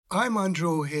I'm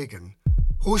Andrew O'Hagan,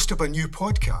 host of a new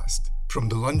podcast from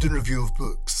the London Review of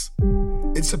Books.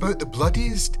 It's about the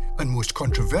bloodiest and most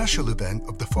controversial event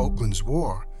of the Falklands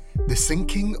War, the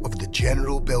sinking of the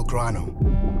General Belgrano.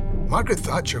 Margaret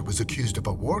Thatcher was accused of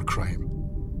a war crime.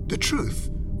 The truth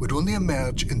would only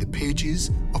emerge in the pages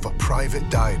of a private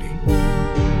diary.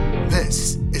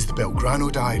 This is the Belgrano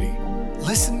Diary.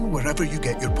 Listen wherever you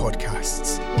get your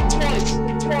podcasts.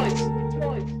 Twice.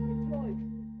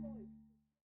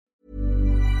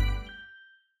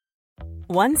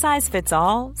 One size fits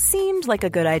all seemed like a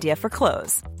good idea for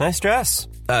clothes. Nice dress.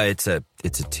 It's a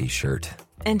t-shirt.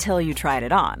 Until you tried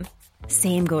it on.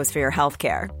 Same goes for your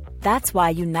healthcare. That's why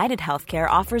United Healthcare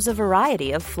offers a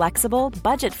variety of flexible,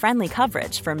 budget-friendly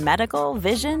coverage for medical,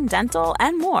 vision, dental,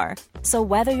 and more. So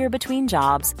whether you're between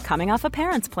jobs, coming off a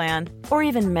parent's plan, or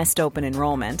even missed open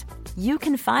enrollment, you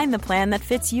can find the plan that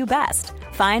fits you best.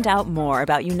 Find out more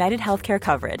about United Healthcare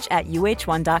coverage at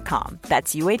uh1.com.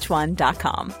 That's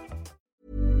uh1.com.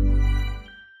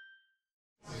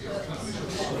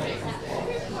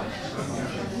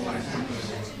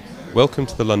 Welcome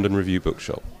to the London Review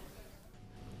Bookshop.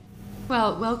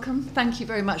 Well, welcome. Thank you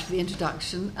very much for the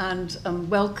introduction, and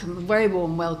welcome, a very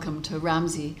warm welcome to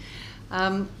Ramsey.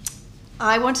 I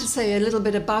want to say a little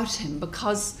bit about him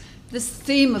because this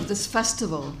theme of this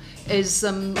festival is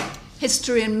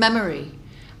history and memory,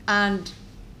 and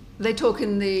they talk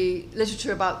in the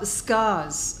literature about the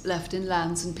scars left in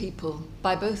lands and people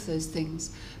by both those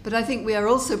things. But I think we are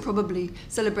also probably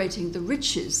celebrating the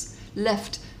riches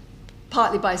left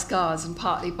partly by scars and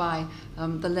partly by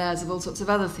the layers of all sorts of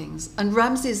other things. And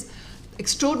Ramsey's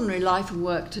extraordinary life and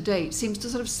work to date seems to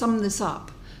sort of sum this up.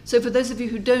 So for those of you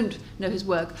who don't know his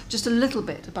work, just a little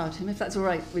bit about him, if that's all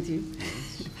right with you.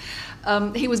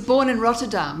 He was born in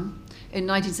Rotterdam in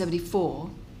 1974,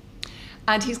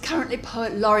 and he's currently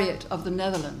Poet Laureate of the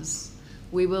Netherlands.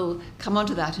 We will come on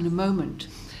to that in a moment.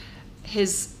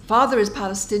 His father is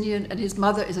Palestinian and his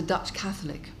mother is a Dutch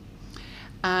Catholic.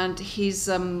 And he's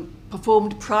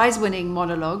performed prize-winning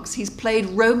monologues. He's played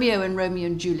Romeo in Romeo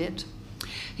and Juliet.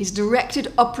 He's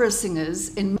directed opera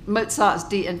singers in Mozart's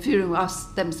Die Entführung aus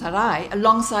dem Serail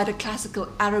alongside a classical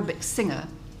Arabic singer.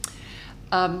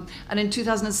 And in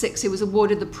 2006, he was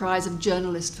awarded the Prize of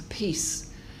Journalist for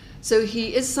Peace. So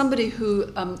he is somebody who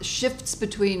shifts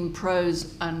between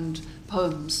prose and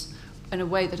poems in a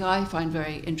way that I find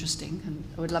very interesting and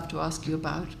I would love to ask you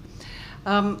about.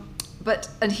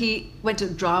 And he went to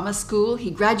drama school.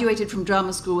 He graduated from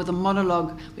drama school with a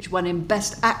monologue which won him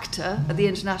Best Actor at the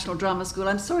International Drama School.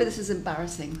 I'm sorry this is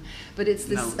embarrassing, but it's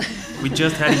this... No, we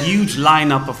just had a huge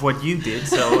lineup of what you did,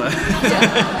 so...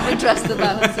 Address the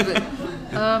balance of it.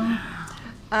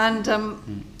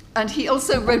 And he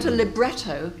also wrote a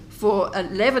libretto for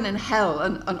Leven in Hell,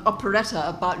 an operetta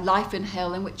about life in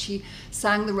hell in which he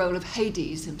sang the role of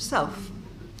Hades himself.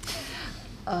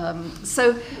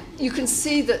 So you can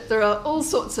see that there are all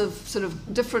sorts of sort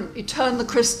of different, you turn the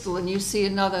crystal and you see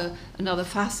another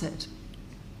facet.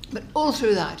 But all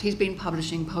through that, he's been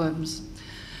publishing poems.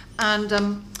 And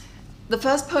the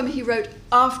first poem he wrote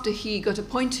after he got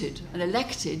appointed and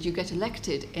elected, you get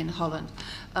elected in Holland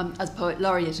as Poet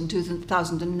Laureate in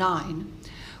 2009,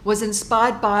 was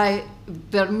inspired by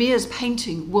Vermeer's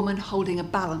painting, Woman Holding a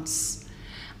Balance.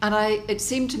 And it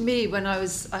seemed to me when I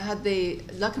had the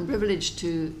luck and privilege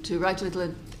to write a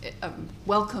little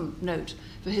welcome note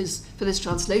for this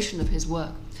translation of his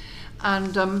work.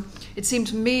 And it seemed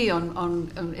to me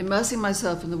on immersing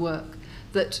myself in the work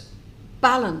that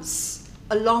balance,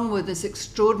 along with this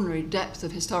extraordinary depth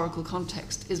of historical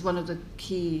context, is one of the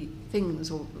key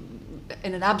things, or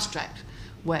in an abstract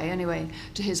way anyway,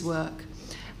 to his work.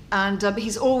 And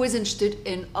he's always interested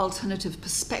in alternative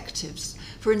perspectives.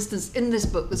 For instance, in this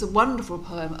book, there's a wonderful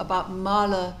poem about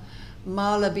Mahler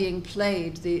being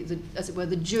played, as it were,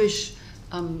 the Jewish,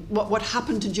 what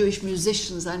happened to Jewish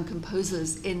musicians and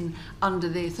composers under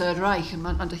the Third Reich and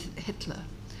under Hitler.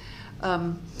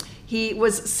 He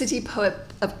was city poet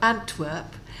of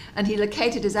Antwerp, and he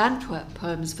located his Antwerp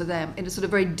poems for them in a sort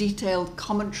of very detailed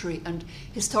commentary and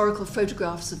historical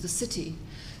photographs of the city,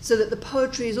 so that the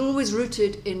poetry is always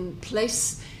rooted in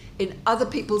place, in other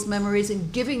people's memories,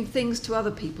 in giving things to other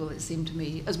people, it seemed to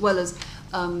me, as well as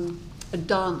a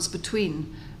dance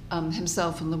between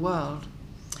himself and the world.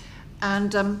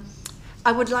 And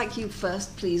I would like you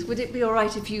first, please, would it be all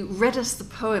right if you read us the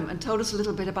poem and told us a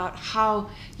little bit about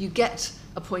how you get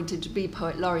appointed to be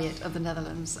Poet Laureate of the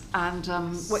Netherlands and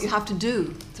what you have to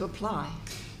do to apply?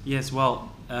 Yes,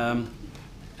 well,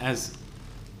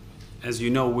 as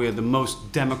you know, we're the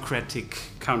most democratic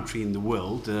country in the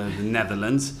world, the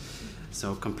Netherlands,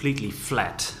 so completely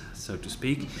flat, so to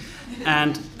speak.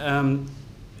 And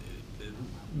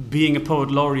being a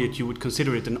poet laureate, you would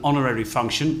consider it an honorary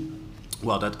function.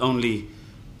 Well, that only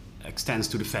extends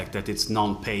to the fact that it's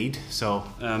non-paid. So,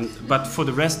 but for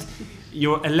the rest,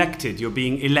 you're elected. You're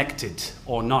being elected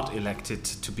or not elected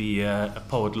to be a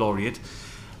poet laureate.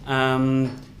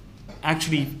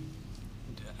 Actually,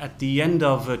 at the end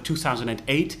of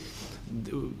 2008,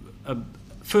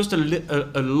 first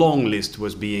a long list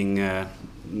was being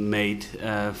made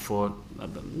for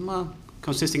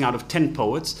consisting out of 10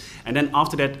 poets, and then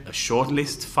after that a short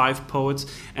list, 5 poets,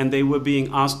 and they were being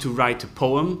asked to write a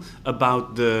poem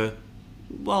about the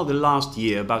last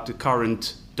year, about the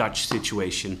current Dutch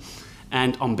situation.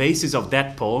 And on basis of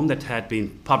that poem that had been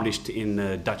published in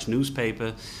a Dutch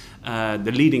newspaper,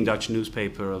 the leading Dutch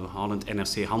newspaper of Holland,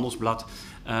 NRC Handelsblad,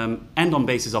 and on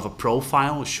basis of a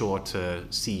profile, a short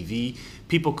CV,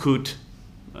 people could,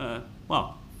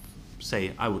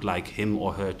 say, I would like him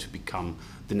or her to become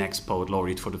the next poet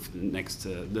laureate for the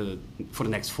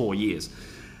next 4 years.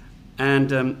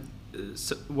 And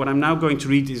so what I'm now going to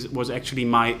read was actually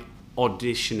my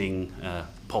auditioning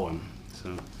poem. So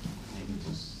maybe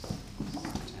just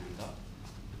stand up.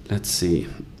 Let's see.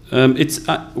 It's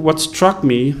what struck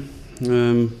me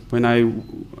when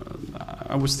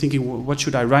I was thinking, what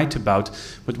should I write about?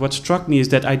 But what struck me is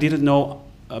that I didn't know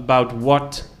about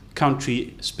what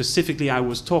country specifically I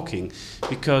was talking,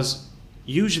 because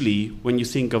usually when you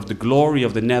think of the glory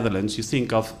of the Netherlands, you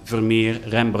think of Vermeer,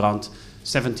 Rembrandt,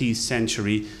 17th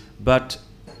century,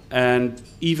 and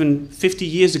even 50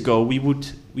 years ago we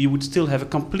would still have a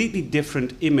completely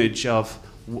different image of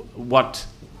what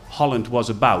Holland was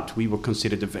about. We were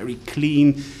considered a very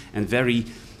clean and very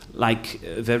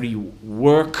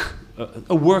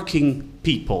working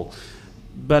people.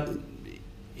 But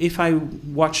if I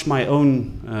watch my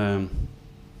own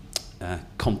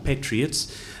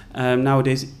compatriots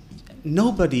nowadays,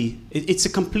 it's a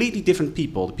completely different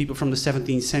people. The people from the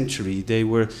 17th century, they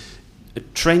were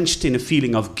trenched in a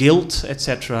feeling of guilt,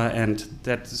 etc., and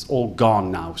that is all gone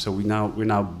now. So we're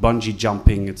now bungee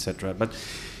jumping, etc. But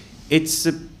it's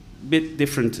a bit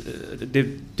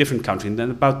different country. And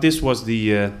then about this was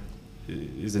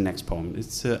is the next poem.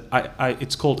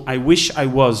 It's called "I Wish I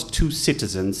Was Two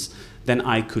Citizens, Then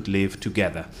I Could Live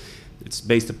Together." It's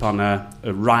based upon a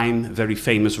rhyme, very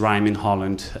famous rhyme in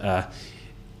Holland.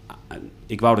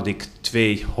 Ik wou dat ik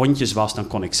 2 hondjes was, dan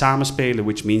kon ik samenspelen,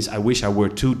 which means I wish I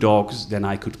were 2 dogs, then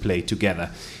I could play together.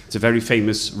 It's a very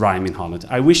famous rhyme in Holland.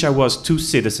 I wish I was 2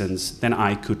 citizens, then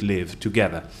I could live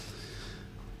together.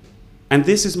 And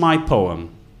this is my poem.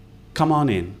 Come on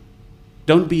in.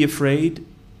 Don't be afraid.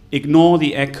 Ignore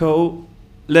the echo.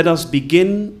 Let us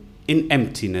begin in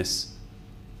emptiness.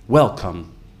 Welcome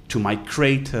to my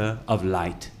crater of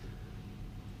light.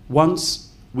 Once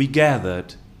we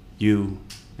gathered, you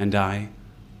and I,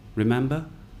 remember?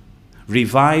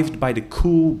 Revived by the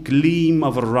cool gleam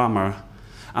of a rammer,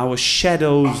 our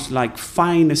shadows like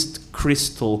finest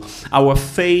crystal, our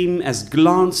fame as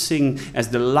glancing as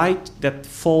the light that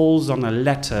falls on a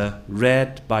letter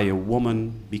read by a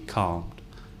woman becalmed.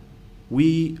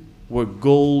 We were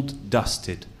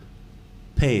gold-dusted,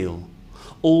 pale,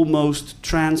 almost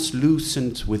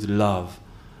translucent with love,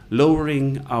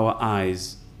 lowering our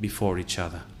eyes before each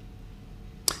other.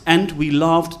 And we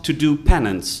loved to do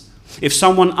penance. If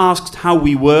someone asked how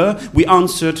we were, we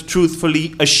answered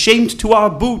truthfully, ashamed to our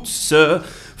boots, sir,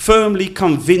 firmly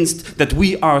convinced that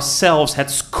we ourselves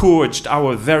had scourged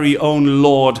our very own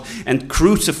Lord and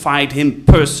crucified him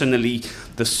personally.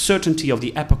 The certainty of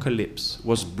the apocalypse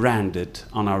was branded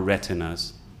on our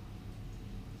retinas.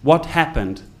 What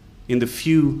happened in the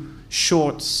few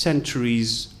short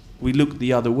centuries we looked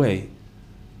the other way?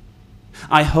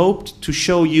 I hoped to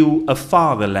show you a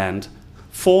fatherland,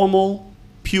 formal,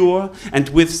 pure, and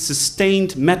with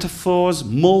sustained metaphors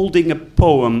molding a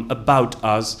poem about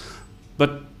us.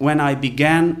 But when I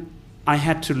began, I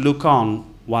had to look on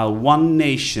while one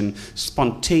nation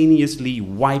spontaneously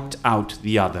wiped out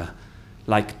the other,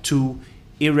 like 2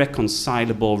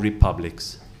 irreconcilable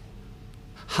republics.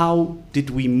 How did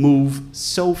we move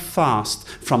so fast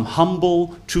from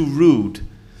humble to rude,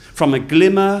 from a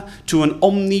glimmer to an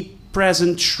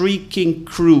omnipresent shrieking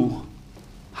crew?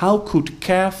 How could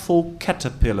careful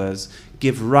caterpillars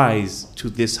give rise to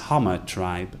this Hummer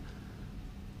tribe?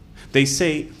 They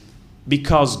say,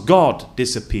 because God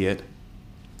disappeared,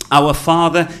 our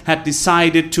Father had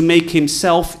decided to make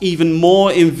himself even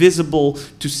more invisible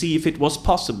to see if it was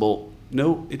possible.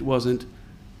 No, it wasn't.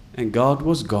 And God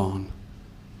was gone.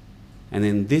 And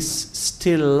in this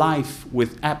still life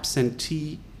with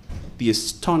absentee, the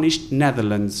astonished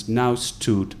Netherlands now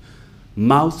stood,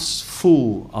 mouths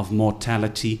full of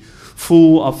mortality,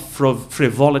 full of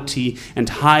frivolity and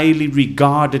highly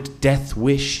regarded death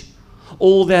wish.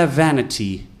 All their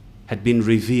vanity had been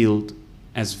revealed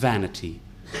as vanity.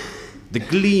 The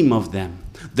gleam of them,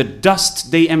 the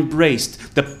dust they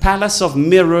embraced, the palace of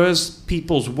mirrors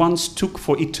peoples once took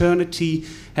for eternity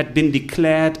had been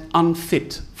declared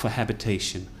unfit for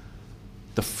habitation.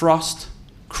 The frost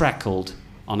crackled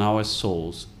on our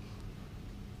souls.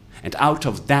 And out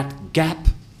of that gap,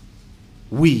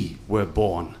 we were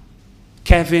born.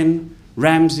 Kevin,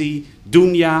 Ramsey,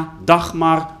 Dunya,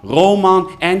 Dagmar,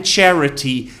 Roman, and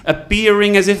Charity,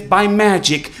 appearing as if by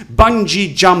magic,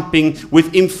 bungee jumping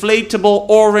with inflatable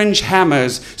orange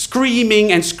hammers,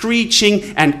 screaming and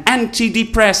screeching and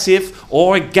antidepressive,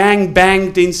 or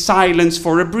gang-banged in silence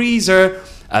for a breezer.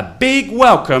 A big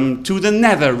welcome to the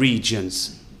nether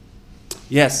regions.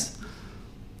 Yes,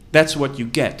 that's what you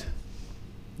get.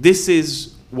 This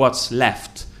is what's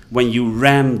left when you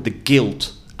ram the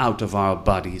guilt out of our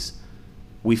bodies.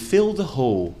 We fill the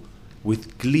hole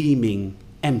with gleaming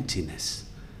emptiness.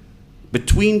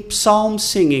 Between psalm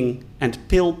singing and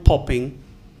pill popping,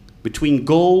 between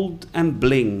gold and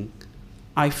bling,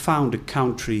 I found a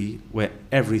country where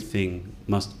everything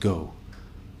must go.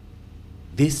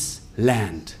 This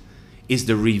land is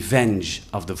the revenge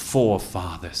of the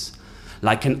forefathers.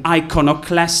 Like an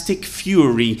iconoclastic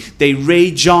fury, they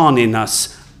rage on in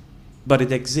us, but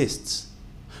it exists.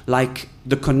 Like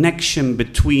the connection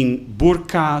between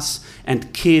burqas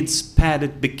and kids'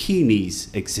 padded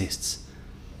bikinis exists.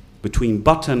 Between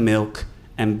buttermilk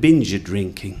and binge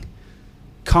drinking.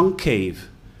 Concave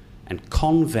and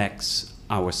convex,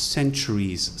 our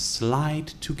centuries slide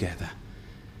together.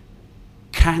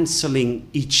 Canceling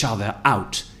each other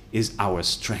out is our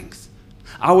strength.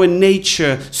 Our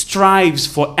nature strives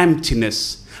for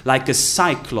emptiness, like a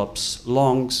cyclops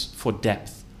longs for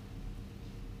depth.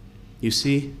 You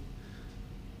see,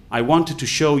 I wanted to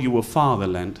show you a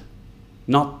fatherland,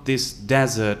 not this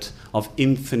desert of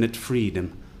infinite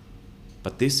freedom,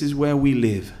 but this is where we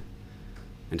live.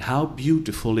 And how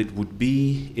beautiful it would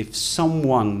be if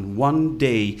someone one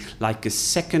day, like a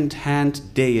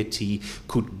second-hand deity,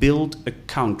 could build a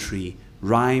country,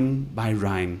 rhyme by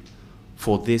rhyme,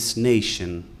 for this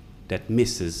nation that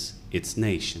misses its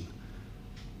nation.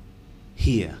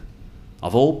 Here,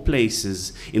 of all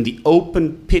places, in the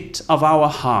open pit of our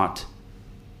heart,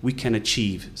 we can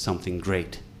achieve something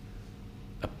great.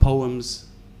 A poem's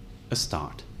a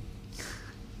start.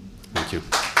 Thank you.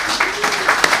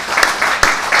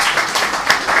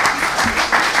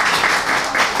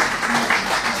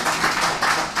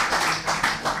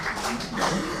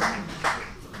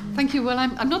 Thank you. Well,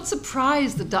 I'm not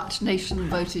surprised the Dutch nation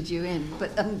voted you in,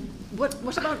 but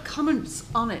what about comments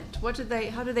on it?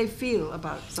 How do they feel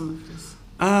about some of this?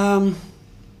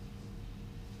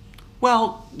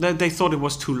 Well, they thought it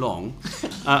was too long.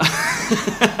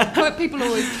 Well, people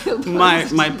always kill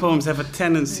poems. My poems have a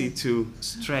tendency to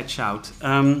stretch out,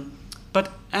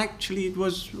 but actually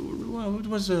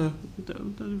the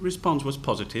response was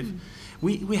positive.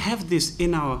 We have this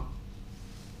in our.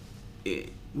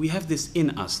 We have this in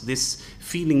us, this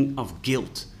feeling of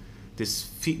guilt, this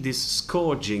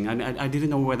scourging. I didn't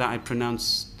know whether I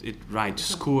pronounced it right.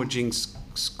 Scourging.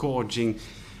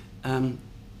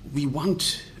 We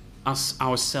want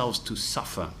ourselves to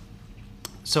suffer.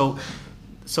 So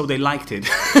they liked it,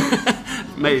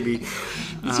 maybe.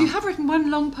 So you have written one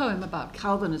long poem about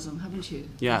Calvinism, haven't you?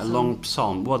 Yeah, a long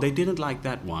psalm. Well, they didn't like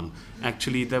that one.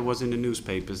 Actually, that was in the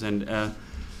newspapers, and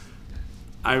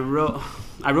I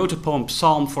wrote a poem,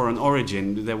 Psalm for an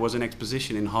Origin. There was an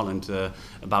exposition in Holland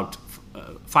about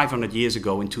 500 years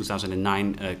ago in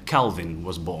 2009. Calvin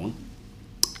was born,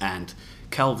 and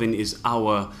Calvin is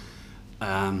our.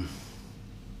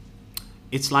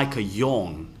 It's like a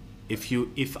yawn.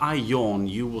 If I yawn,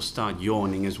 you will start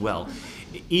yawning as well.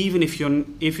 Even if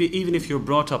you're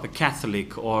brought up a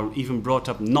Catholic or even brought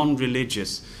up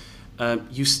non-religious,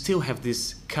 you still have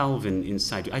this Calvin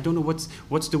inside you. I don't know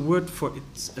what's the word for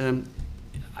it.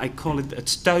 I call it het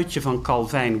stuitje van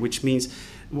Calvijn, which means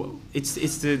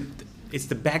it's the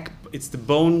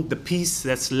bone, the piece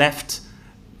that's left.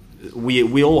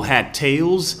 We all had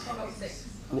tails.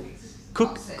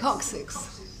 Coccyx.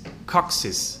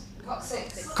 I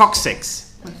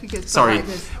think it's Sorry. like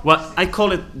this. Well, I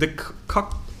call it the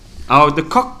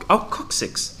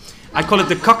coccyx. I call it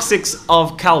the coccyx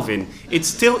of Calvin. It's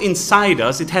still inside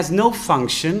us. It has no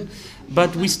function,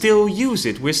 but we still use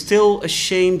it. We're still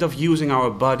ashamed of using our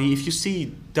body. If you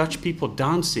see Dutch people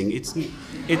dancing, it's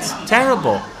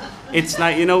terrible. It's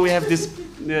like, we have this.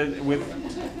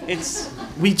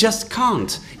 We just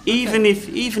can't. Even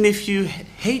if you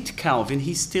hate Calvin,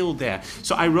 he's still there.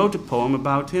 So I wrote a poem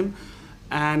about him.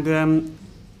 And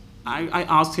I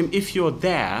asked him, if you're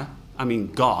there, I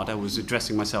mean God, I was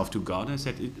addressing myself to God. I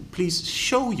said, please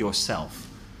show yourself,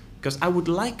 because I would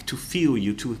like to feel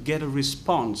you, to get a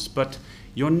response, but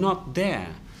you're not there.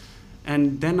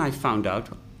 And then I found out,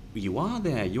 you are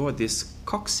there, you're this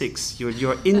coccyx,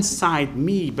 you're inside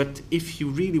me, but if you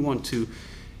really want to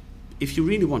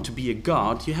be a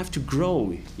God, you have to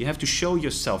grow, you have to show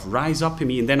yourself, rise up in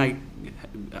me. And then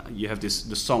you have the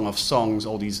Song of Songs,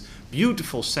 all these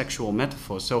beautiful sexual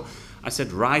metaphors. So I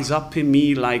said, rise up in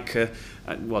me, like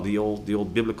the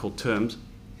old biblical terms.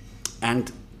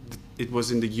 And it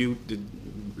was in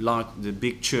the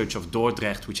big church of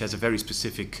Dordrecht, which has a very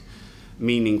specific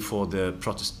meaning for the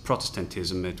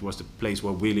Protestantism. It was the place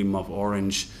where William of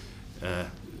Orange,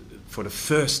 for the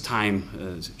first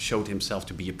time, showed himself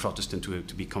to be a Protestant,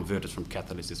 to be converted from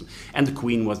Catholicism. And the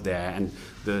Queen was there, and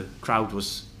the crowd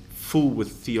was full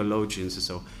with theologians and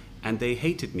so. And they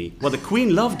hated me. Well, the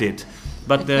Queen loved it,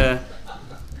 but they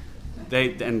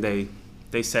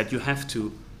said, you have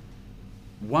to,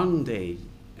 one day,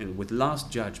 and with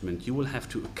last judgment, you will have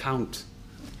to account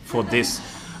for this.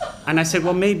 And I said,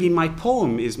 well, maybe my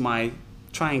poem is my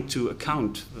trying to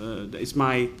account. Maybe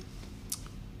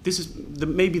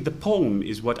the poem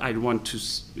is what I want to,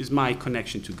 is my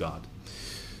connection to God.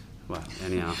 Well,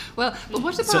 anyhow. Well,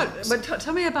 what about?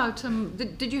 Tell me about.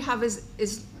 Did you have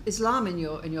Islam in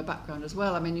your background as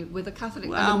well? I mean, with a Catholic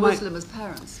and a Muslim as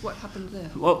parents, what happened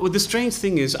there? Well, the strange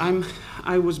thing is,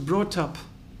 I was brought up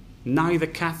neither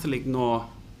Catholic nor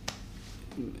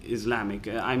Islamic.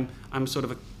 I'm sort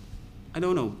of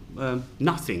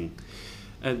nothing.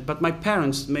 But my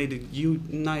parents made a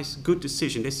nice, good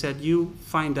decision. They said, you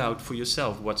find out for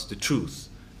yourself what's the truth,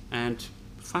 and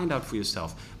find out for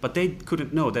yourself. But they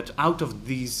couldn't know that out of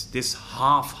this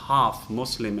half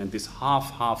Muslim and this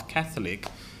half Catholic,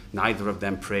 neither of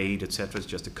them prayed, etc. It's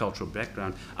just a cultural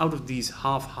background. Out of these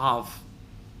half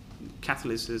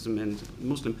Catholicism and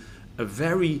Muslim, a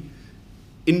very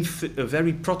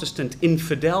Protestant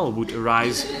infidel would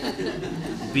arise.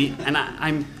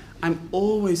 I'm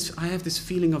always, I have this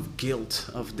feeling of guilt,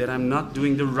 of that I'm not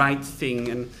doing the right thing.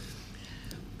 And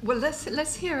well,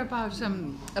 let's hear about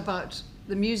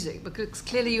the music, because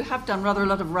clearly you have done rather a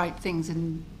lot of right things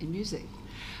in music.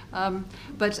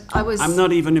 But I'm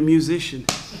not even a musician.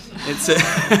 It's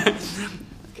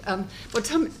well,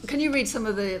 tell me, can you read some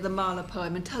of the Mahler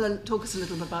poem and talk us a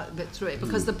little bit through it?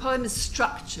 Because the poem is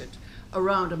structured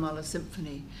around a Mahler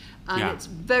symphony, and it's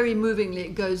very movingly,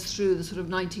 it goes through the sort of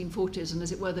 1940s and,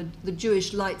 as it were, the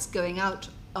Jewish lights going out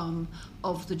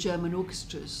of the German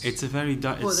orchestras. It's a very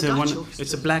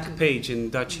it's a black page in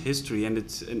Dutch history, and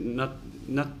it's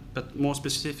but more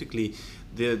specifically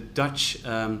the Dutch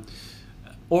we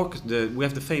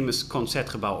have the famous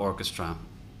Concertgebouw Orchestra,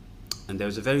 and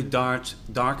there's a very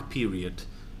dark period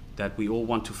that we all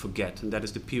want to forget, and that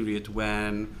is the period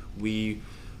when we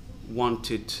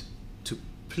wanted to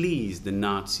please the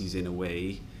Nazis in a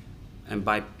way, and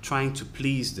by trying to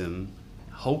please them,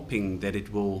 hoping that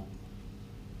it will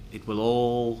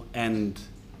all end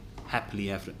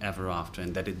happily ever after,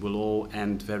 and that it will all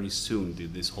end very soon,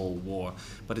 this whole war.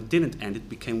 But it didn't end. It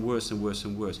became worse and worse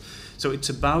and worse. So it's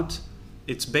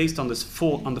based on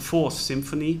the Fourth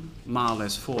Symphony,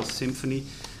 Mahler's Fourth Symphony,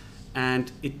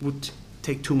 and it would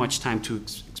take too much time to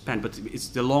expand. But it's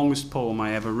the longest poem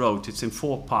I ever wrote. It's in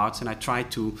 4 parts, and I tried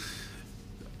to.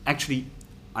 Actually,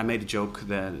 I made a joke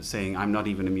there saying I'm not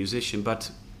even a musician, but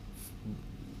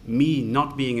me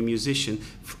not being a musician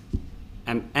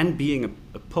and being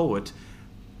a poet,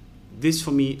 this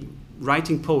for me,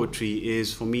 writing poetry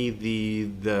is for me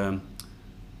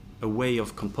a way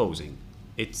of composing.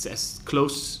 It's as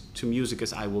close to music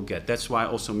as I will get. That's why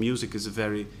also music is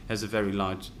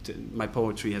my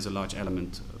poetry has a large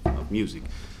element of music.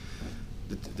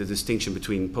 The distinction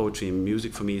between poetry and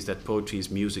music for me is that poetry is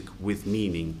music with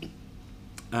meaning.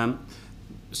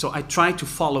 So I try to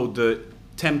follow the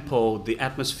tempo, the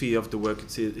atmosphere of the work.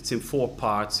 It's in 4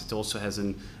 parts. It also has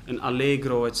an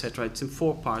allegro, etc. It's in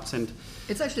 4 parts, and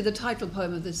it's actually the title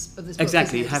poem of this book.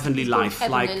 Exactly, Heavenly Life,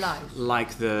 Heavenly Life,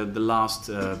 like the last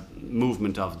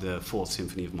movement of the Fourth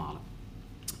Symphony of Mahler.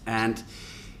 And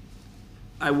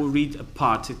I will read a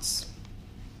part.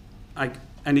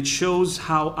 And it shows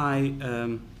how I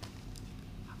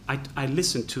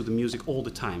listen to the music all the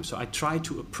time. So I try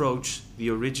to approach the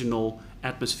original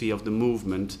atmosphere of the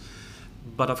movement,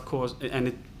 but of course,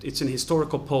 and it's an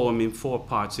historical poem in 4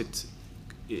 parts. It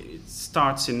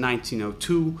starts in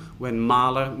 1902 when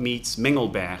Mahler meets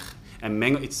Mengelberg, and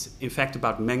it's in fact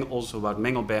also about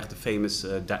Mengelberg, the famous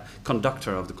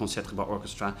conductor of the Concertgebouw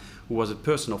Orchestra, who was a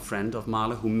personal friend of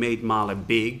Mahler, who made Mahler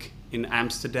big in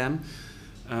Amsterdam.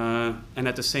 And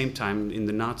at the same time, in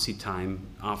the Nazi time,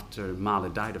 after Mahler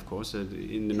died, of course,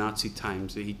 in the Nazi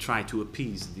times, he tried to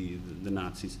appease the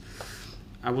Nazis.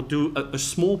 I will do a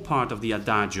small part of the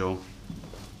Adagio,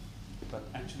 but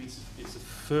actually it's the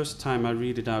first time I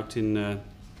read it out in.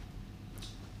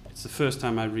 It's the first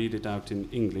time I read it out in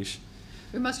English.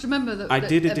 We must remember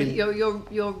that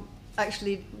you're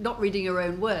actually not reading your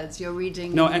own words. You're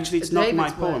reading. No, actually, it's not my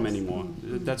poem words anymore.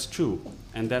 That's true,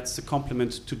 and that's a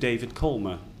compliment to David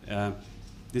Colmer.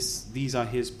 These are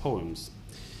his poems.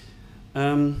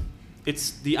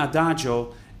 It's the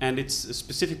Adagio, and it's a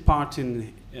specific part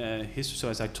in his. So,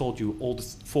 as I told you, all the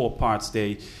 4 parts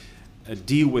they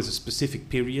deal with a specific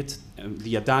period.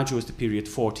 The Adagio is the period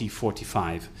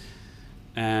 40-45.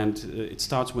 And it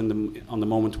starts on the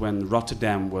moment when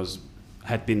Rotterdam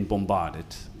had been bombed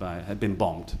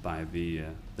by the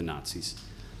Nazis.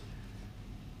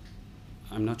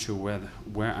 I'm not sure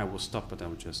where I will stop, but I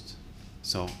will just.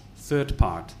 So, 3rd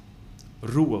part,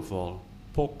 Ruhevol,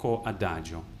 poco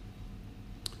adagio.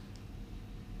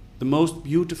 The most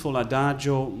beautiful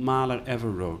adagio Mahler ever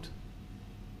wrote.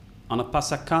 On a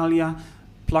passacaglia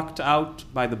plucked out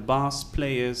by the bass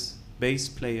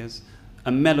players,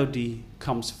 a melody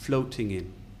comes floating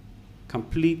in,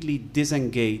 completely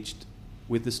disengaged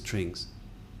with the strings.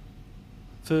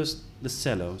 First, the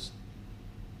cellos.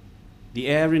 The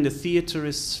air in the theatre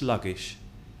is sluggish.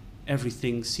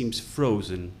 Everything seems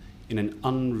frozen in an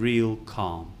unreal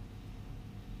calm.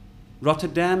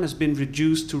 Rotterdam has been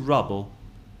reduced to rubble.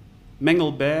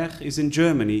 Mengelberg is in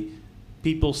Germany.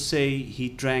 People say he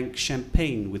drank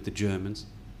champagne with the Germans.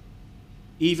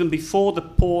 Even before the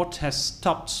port has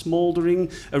stopped smouldering,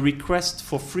 a request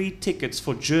for free tickets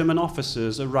for German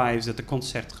officers arrives at the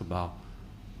Concertgebouw.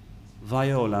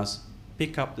 Violas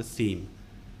pick up the theme.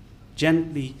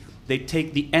 Gently, they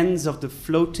take the ends of the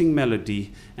floating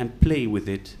melody and play with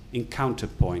it in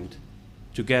counterpoint,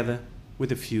 together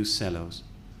with a few cellos.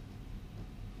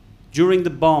 During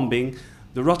the bombing,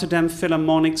 the Rotterdam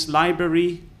Philharmonic's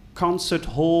library, concert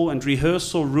hall, and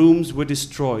rehearsal rooms were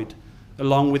destroyed,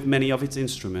 along with many of its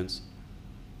instruments.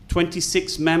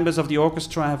 26 members of the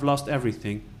orchestra have lost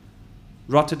everything.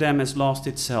 Rotterdam has lost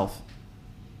itself.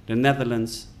 The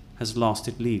Netherlands has lost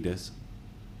its leaders.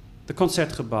 The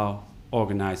Concertgebouw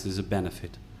organizes a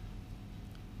benefit.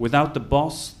 Without the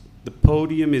boss, the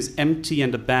podium is empty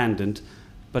and abandoned,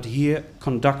 but here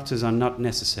conductors are not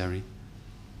necessary.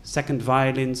 Second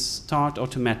violins start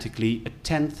automatically, a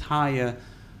tenth higher,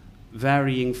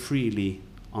 varying freely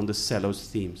on the cello's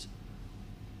themes.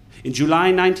 In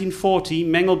July 1940,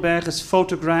 Mengelberg is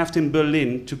photographed in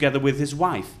Berlin together with his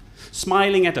wife,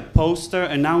 smiling at a poster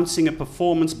announcing a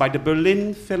performance by the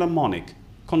Berlin Philharmonic,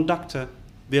 conductor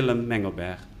Willem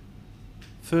Mengelberg.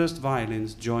 First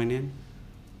violins join in.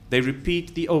 They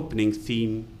repeat the opening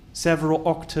theme, several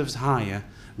octaves higher,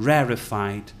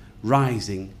 rarefied,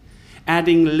 rising,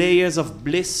 adding layers of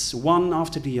bliss one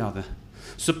after the other.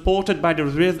 Supported by the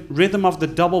rhythm of the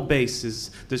double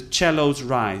basses, the cellos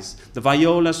rise, the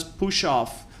violas push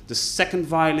off, the second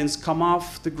violins come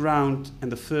off the ground,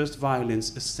 and the first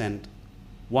violins ascend,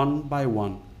 one by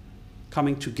one,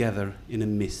 coming together in a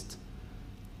mist.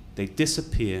 They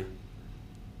disappear,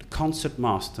 the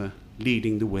concertmaster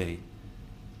leading the way.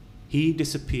 He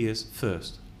disappears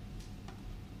first.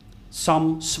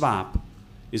 Sam Swaap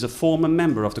is a former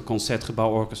member of the Concertgebouw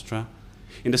Orchestra.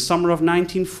 In the summer of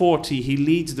 1940, he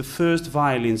leads the first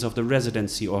violins of the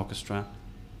residency orchestra.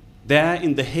 There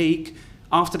in The Hague,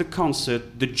 after the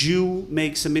concert, the Jew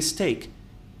makes a mistake.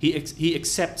 He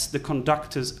accepts the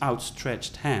conductor's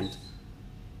outstretched hand.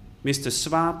 Mr.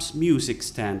 Swaap's music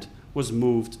stand was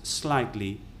moved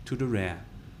slightly to the rear.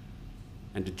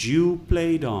 And the Jew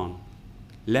played on,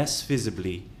 less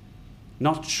visibly,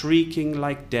 not shrieking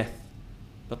like death,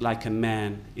 but like a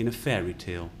man in a fairy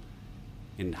tale,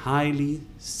 in highly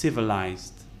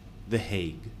civilized The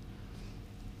Hague.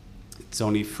 It's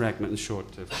only a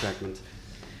short fragment,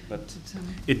 but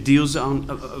it deals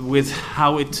on with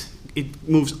how it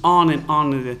moves on and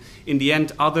on. In the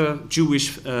end, other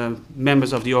Jewish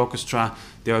members of the orchestra,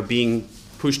 they are being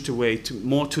pushed away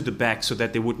more to the back so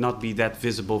that they would not be that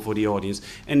visible for the audience.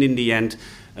 And in the end,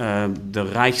 the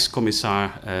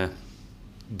Reichskommissar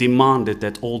demanded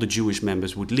that all the Jewish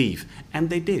members would leave, and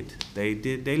they did.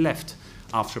 They left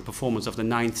after a performance of the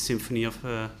 9th Symphony of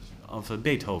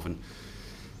Beethoven.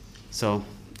 So,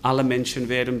 alle Menschen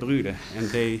werden Brüder, and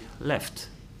they left.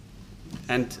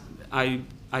 And I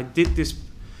did this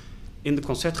in the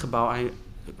Concertgebouw.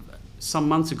 Some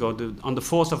months ago, on the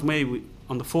 4th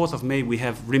of May, we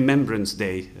have Remembrance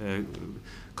Day,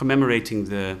 commemorating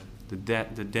the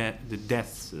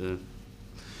deaths.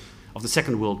 of the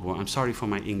Second World War. I'm sorry for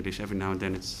my English. Every now and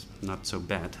then it's not so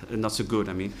bad, not so good.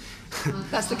 I mean,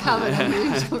 that's the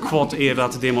Calvin. Quod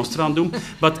erat demonstrandum.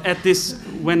 But at this,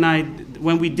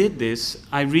 when we did this,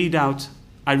 I read out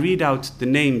the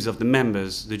names of the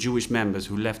members, the Jewish members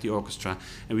who left the orchestra,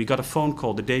 and we got a phone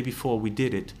call the day before we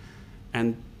did it,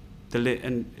 and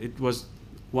it was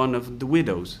one of the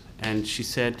widows, and she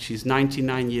said she's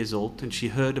 99 years old, and she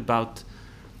heard about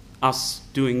us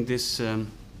doing this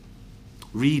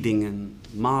reading and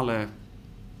Mahler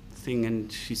thing,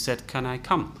 and she said, "Can I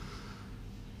come?"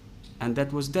 And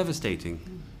that was devastating.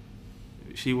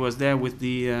 She was there with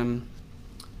the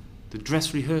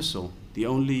dress rehearsal, the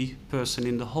only person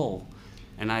in the hall,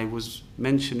 and I was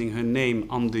mentioning her name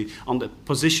on the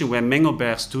position where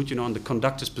Mengelberg stood, on the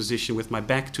conductor's position, with my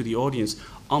back to the audience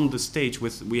on the stage.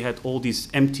 We had all these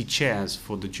empty chairs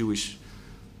for the Jewish,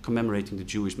 commemorating the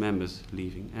Jewish members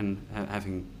leaving and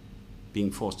being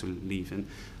forced to leave. And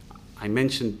I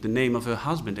mentioned the name of her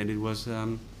husband, and it was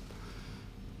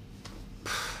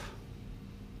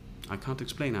I can't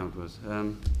explain how it was.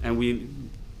 And we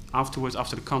afterwards,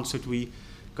 after the concert, we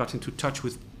got into touch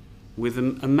with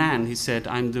a man. He said,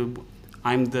 I'm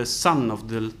the son of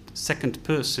the second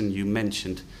person you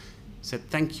mentioned. He said,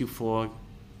 thank you for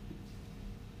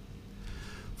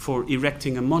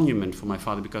erecting a monument for my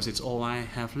father, because it's all I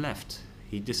have left.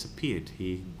 He disappeared.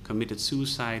 He committed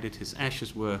suicide. His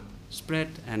ashes were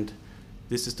spread, and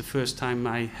this is the first time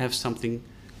I have something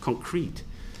concrete.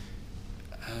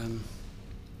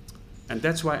 And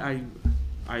that's why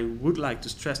I would like to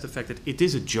stress the fact that it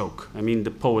is a joke. I mean,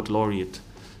 the poet laureate.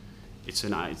 It's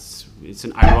an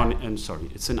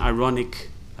ironic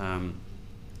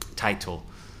title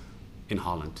in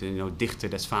Holland. Dichter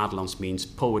des Vaderlands means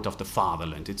poet of the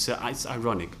fatherland. It's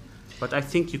ironic, but I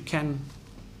think you can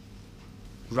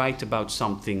write about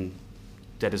something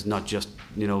that is not just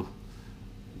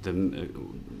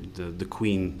the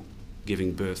queen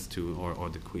giving birth to, or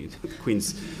the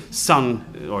queen's son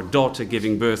or daughter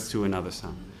giving birth to another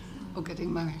son, or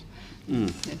getting married.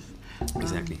 Yes.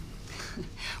 Exactly.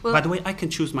 Well, by the way, I can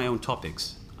choose my own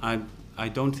topics. I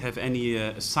don't have any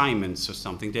assignments or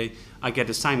something. I get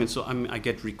assignments, so I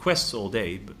get requests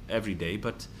every day.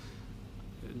 But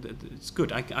it's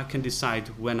good. I can decide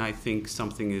when I think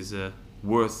something is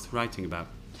worth writing about.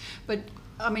 But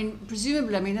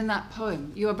presumably, in that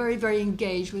poem, you are very, very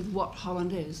engaged with what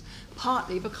Holland is,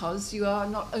 partly because you are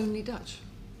not only Dutch.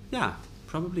 Yeah,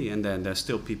 probably. And then there's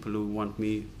still people who want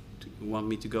me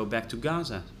to go back to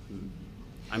Gaza.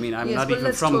 I'm not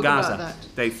even from Gaza.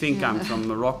 They think I'm from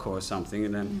Morocco or something,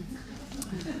 and then.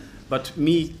 But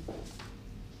me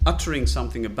uttering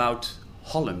something about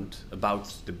Holland,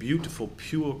 about the beautiful,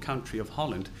 pure country of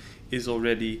Holland, is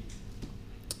already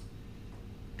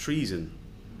treason.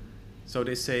 So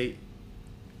they say,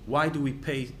 why do we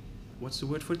pay? What's the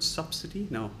word for it? Subsidy?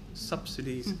 No,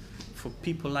 subsidies for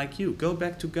people like you. Go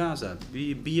back to Gaza.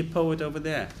 Be a poet over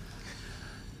there.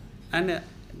 And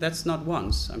that's not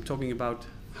once. I'm talking about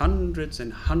hundreds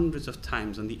and hundreds of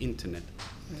times on the internet.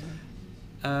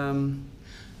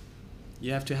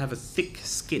 You have to have a thick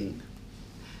skin.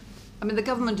 The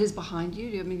government is behind you.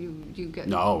 You get.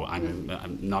 No,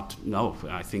 I'm not. No,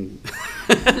 I think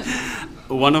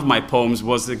one of my poems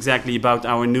was exactly about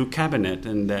our new cabinet,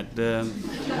 and that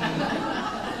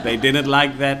they didn't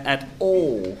like that at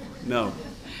all. No.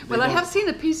 Well, I have seen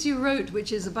a piece you wrote,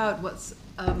 which is about what's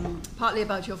partly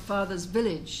about your father's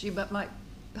village. You might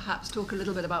perhaps talk a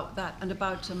little bit about that and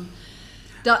about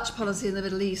Dutch policy in the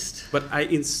Middle East. But I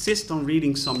insist on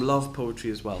reading some love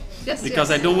poetry as well. Yes, because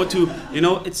I don't want to,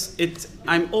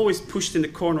 I'm always pushed in the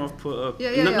corner of,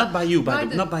 not by you, by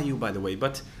the way,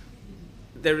 but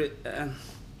there.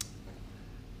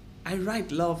 I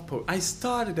write love poetry. I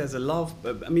started as a love.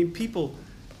 People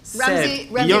said Ramsey,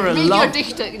 you're a read love. Your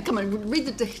dichter. Come on, read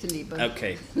the Dichterliebe.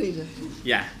 Okay. Read it.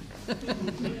 Yeah.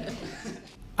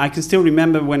 I can still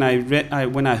remember when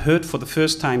I heard for the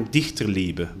first time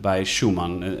Dichterliebe by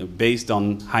Schumann, based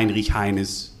on Heinrich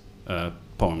Heine's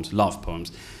poems, love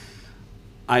poems.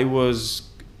 I was,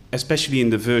 especially in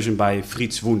the version by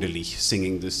Fritz Wunderlich,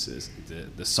 singing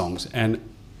the songs, and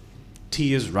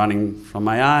tears running from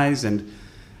my eyes, and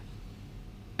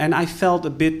I felt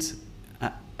a bit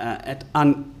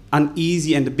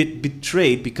uneasy and a bit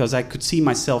betrayed, because I could see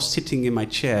myself sitting in my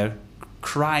chair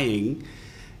crying.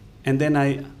 And then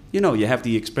you have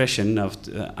the expression of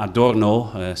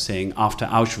Adorno saying, after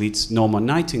Auschwitz, no more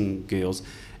nightingales.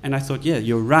 And I thought, yeah,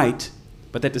 you're right.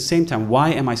 But at the same time, why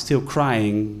am I still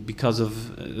crying? Because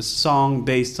of a song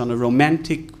based on a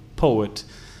romantic poet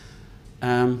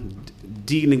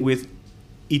dealing with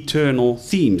eternal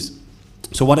themes.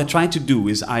 So what I try to do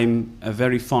is, I'm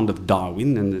very fond of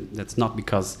Darwin, and that's not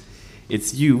because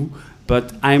it's you,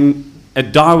 but I'm a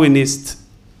Darwinist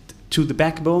to the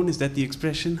backbone. Is that the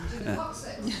expression?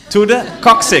 To the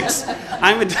coccyx.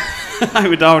 I'm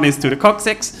a Darwinist to the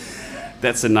coccyx.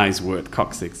 That's a nice word,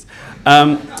 coccyx.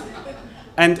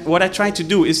 And what I try to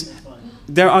do is,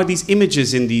 there are these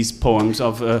images in these poems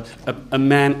of a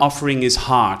man offering his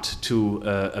heart to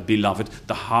a beloved,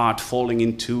 the heart falling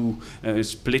in two,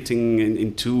 splitting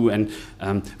in two, and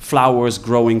flowers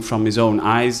growing from his own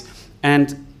eyes.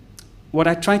 And what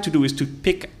I try to do is to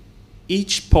pick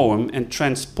each poem and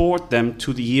transport them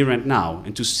to the here and now,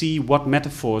 and to see what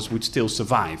metaphors would still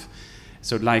survive.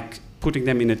 So like putting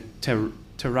them in a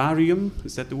terrarium,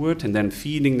 is that the word? And then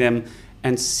feeding them,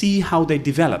 and see how they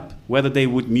develop, whether they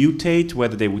would mutate,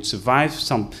 whether they would survive.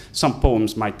 Some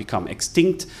poems might become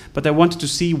extinct, but I wanted to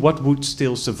see what would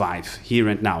still survive here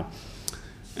and now.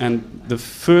 And the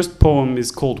first poem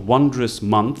is called Wondrous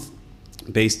Month,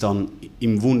 based on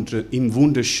Im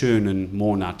wunderschönen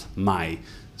Monat Mai,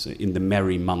 so in the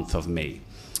merry month of May.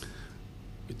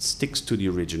 It sticks to the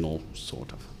original,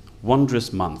 sort of.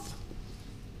 Wondrous Month.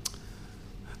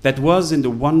 That was in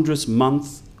the wondrous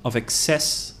month of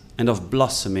excess and of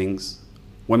blossomings,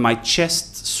 when my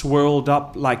chest swirled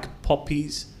up like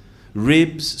poppies,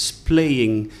 ribs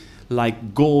splaying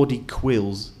like gaudy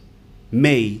quills,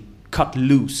 May cut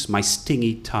loose my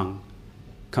stingy tongue,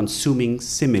 consuming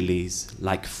similes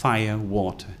like fire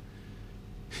water.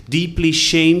 Deeply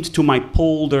shamed to my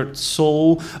poldered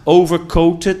soul,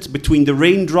 overcoated between the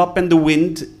raindrop and the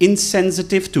wind,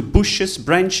 insensitive to bushes,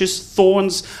 branches,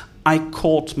 thorns, I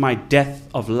caught my death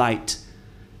of light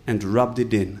and rubbed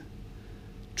it in.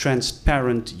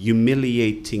 Transparent,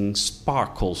 humiliating,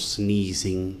 sparkle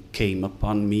sneezing came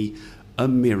upon me, a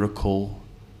miracle.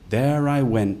 There I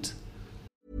went.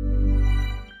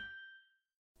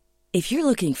 If you're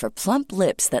looking for plump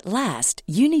lips that last,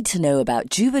 you need to know about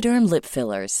Juvederm lip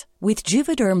fillers. With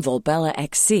Juvederm Volbella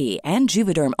XC and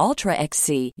Juvederm Ultra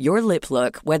XC, your lip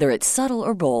look, whether it's subtle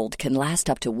or bold, can last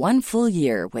up to 1 full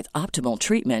year with optimal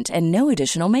treatment and no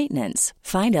additional maintenance.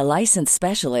 Find a licensed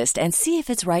specialist and see if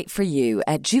it's right for you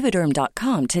at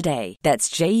Juvederm.com today. That's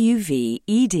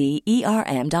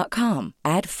JUVEDERM.com.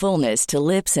 Add fullness to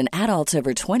lips in adults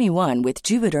over 21 with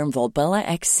Juvederm Volbella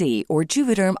XC or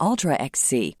Juvederm Ultra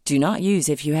XC. Do not use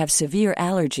if you have severe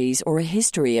allergies or a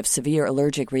history of severe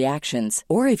allergic reactions,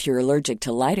 or if you're allergic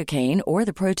to lidocaine or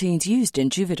the proteins used in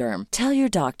Juvederm. Tell your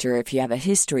doctor if you have a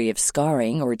history of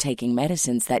scarring or taking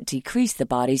medicines that decrease the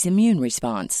body's immune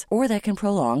response or that can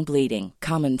prolong bleeding.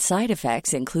 Common side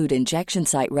effects include injection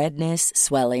site redness,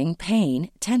 swelling, pain,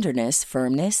 tenderness,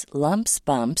 firmness, lumps,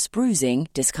 bumps, bruising,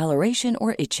 discoloration,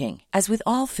 or itching. As with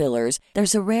all fillers,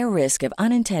 there's a rare risk of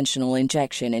unintentional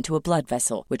injection into a blood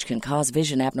vessel, which can cause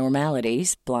vision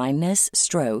abnormalities, blindness,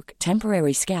 stroke,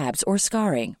 temporary scabs, or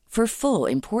scarring. For full,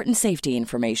 important safety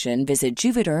information, visit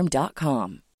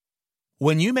Juvederm.com.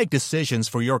 When you make decisions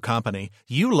for your company,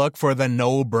 you look for the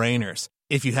no-brainers.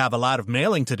 If you have a lot of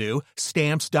mailing to do,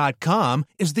 Stamps.com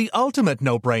is the ultimate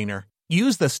no-brainer.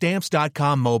 Use the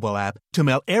Stamps.com mobile app to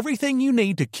mail everything you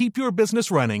need to keep your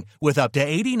business running with up to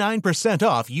 89%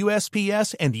 off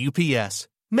USPS and UPS.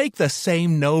 Make the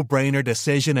same no-brainer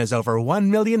decision as over 1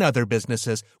 million other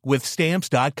businesses with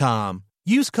Stamps.com.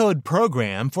 Use code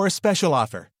PROGRAM for a special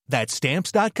offer. That's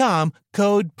Stamps.com,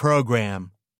 code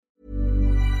PROGRAM.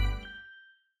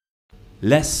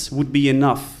 Less would be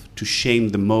enough to shame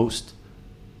the most,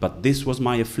 but this was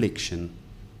my affliction,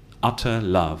 utter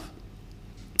love.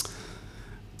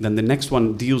 Then the next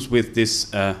one deals with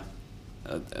this,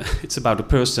 it's about a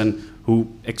person who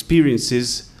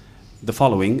experiences the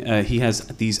following. He has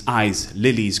these eyes,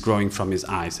 lilies growing from his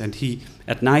eyes, and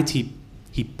at night he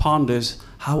ponders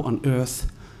how on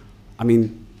earth,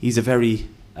 he's a very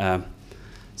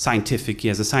scientific, he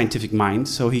has a scientific mind,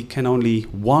 so he can only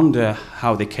wonder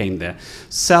how they came there.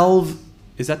 Salve,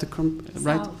 is that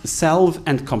right? Salve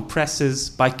and compresses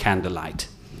by candlelight.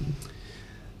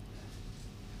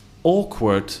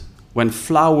 Awkward when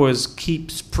flowers keep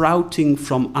sprouting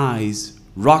from eyes,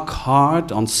 rock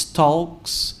hard on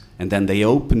stalks, and then they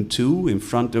open too in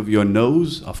front of your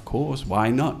nose. Of course, why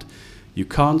not? You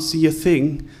can't see a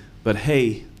thing, but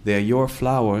hey, they're your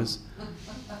flowers.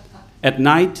 At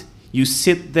night, you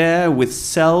sit there with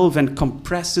salve and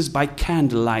compresses by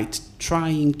candlelight,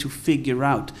 trying to figure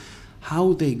out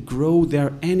how they grow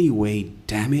there anyway,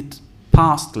 damn it.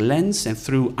 Past lens and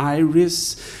through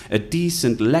iris, a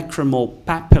decent lacrimal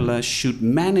papilla should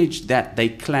manage that. They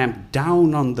clamp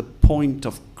down on the point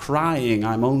of crying,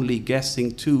 I'm only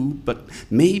guessing too, but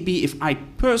maybe if I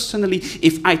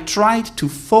tried to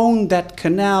phone that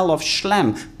canal of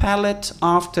Schlemm, pallet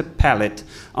after pallet,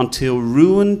 until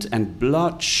ruined and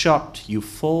bloodshot you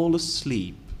fall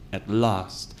asleep at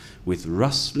last with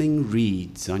rustling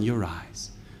reeds on your eyes.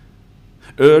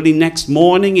 Early next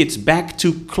morning, it's back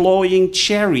to cloying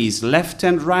cherries, left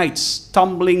and right,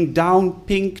 stumbling down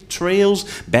pink trails,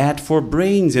 bad for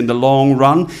brains in the long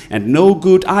run, and no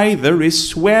good either is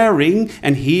swearing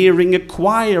and hearing a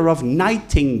choir of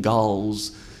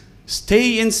nightingales.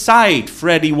 Stay inside,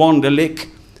 Freddie Wonderlick.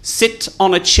 Sit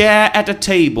on a chair at a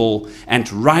table and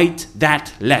write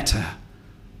that letter.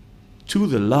 To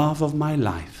the love of my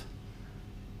life.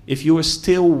 If you are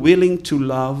still willing to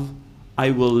love, I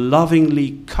will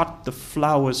lovingly cut the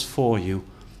flowers for you.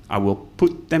 I will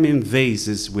put them in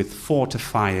vases with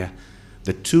fortifier.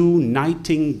 The 2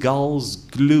 nightingales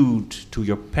glued to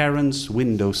your parents'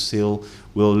 windowsill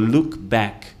will look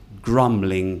back,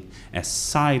 grumbling, as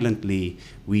silently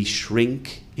we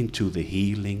shrink into the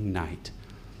healing night.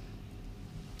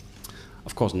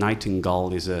 Of course,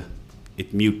 nightingale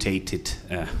it mutated.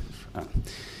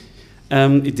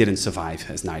 It didn't survive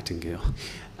as nightingale.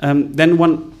 Then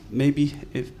one, maybe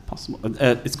if possible,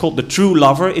 it's called The True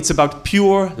Lover. It's about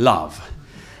pure love.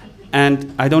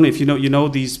 And I don't know if you know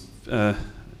these,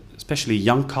 especially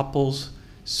young couples,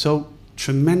 so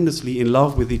tremendously in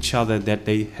love with each other that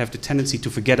they have the tendency to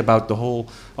forget about the whole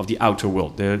of the outer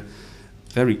world. They're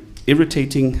very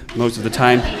irritating most of the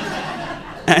time.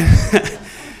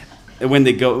 When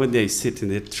they sit in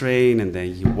the train and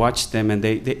then you watch them and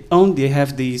they only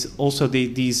have these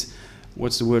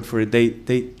what's the word for it?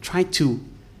 They try to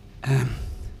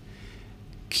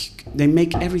they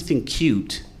make everything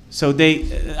cute. So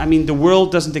the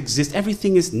world doesn't exist.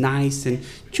 Everything is nice and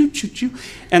choo.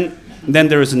 And then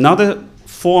there is another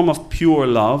form of pure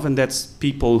love, and that's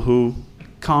people who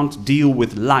can't deal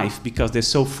with life because they're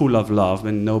so full of love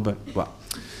and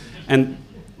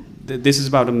this is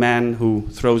about a man who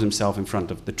throws himself in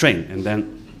front of the train, and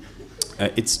then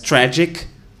it's tragic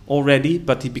already,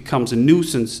 but he becomes a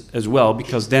nuisance as well,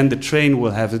 because then the train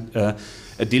will have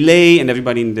a delay, and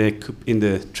everybody in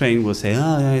the train will say,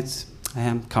 I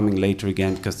am coming later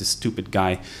again because this stupid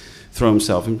guy threw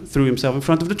himself in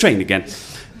front of the train again.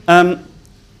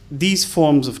 These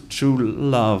forms of true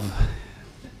love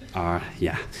are,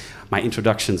 my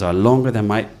introductions are longer than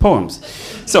my poems.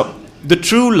 So, the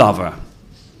true lover.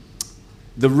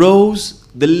 The rose,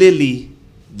 the lily,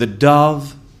 the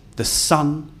dove, the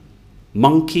sun,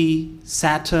 monkey,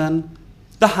 Saturn,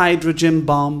 the hydrogen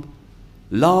bomb.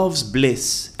 Love's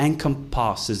bliss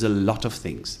encompasses a lot of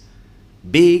things.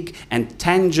 Big and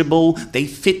tangible, they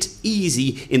fit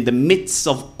easy in the midst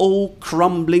of all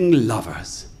crumbling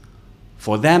lovers.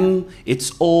 For them,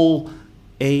 it's all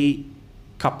A,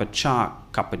 cup of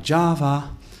java,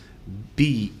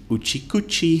 B, uchi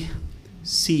kuchi,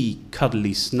 C,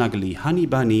 cuddly snuggly honey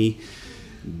bunny,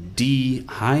 D,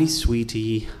 hi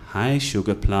sweetie, hi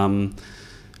sugar plum.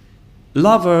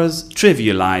 Lovers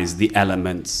trivialize the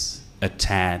elements a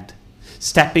tad,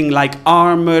 stepping like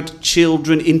armored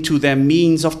children into their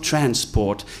means of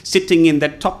transport, sitting in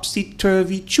that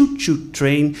topsy-turvy choo-choo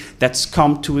train that's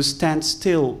come to a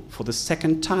standstill for the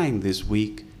second time this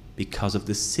week because of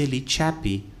the silly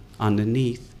chappie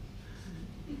underneath.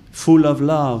 Full of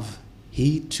love,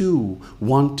 he too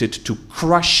wanted to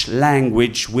crush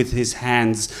language with his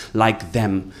hands like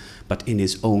them, but in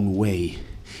his own way.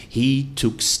 He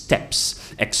took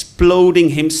steps,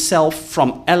 exploding himself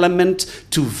from element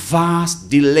to vast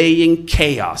delaying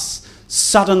chaos,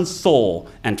 sudden thaw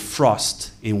and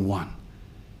frost in one.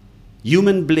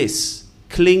 Human bliss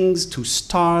clings to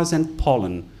stars and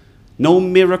pollen, no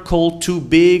miracle too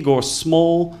big or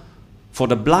small. For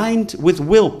the blind with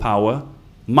willpower,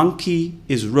 monkey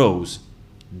is rose,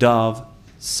 dove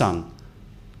sun.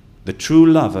 The true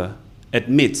lover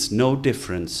admits no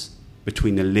difference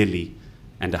between a lily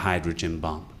and a hydrogen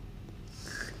bomb.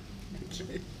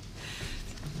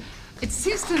 It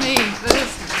seems to me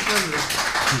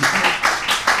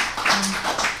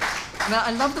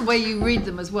I love the way you read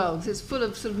them as well, because it's full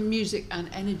of sort of music and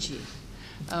energy.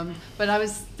 But I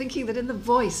was thinking that in the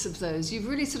voice of those, you've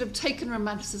really sort of taken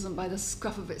romanticism by the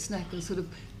scruff of its neck and sort of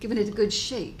given it a good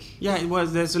shake. Yeah, it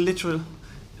was. There's a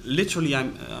literally,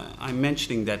 I'm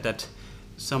mentioning that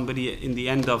somebody in the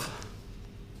end of,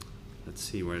 let's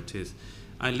see where it is.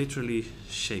 I literally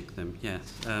shake them. Yeah.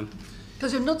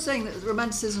 Because you're not saying that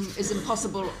romanticism is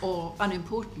impossible or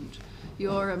unimportant.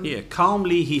 Your Here,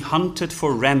 calmly he hunted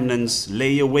for remnants,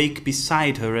 lay awake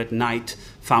beside her at night,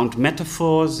 found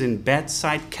metaphors in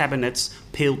bedside cabinets,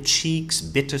 pale cheeks,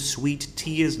 bittersweet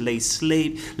tears, lay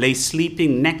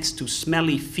sleeping next to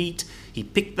smelly feet. He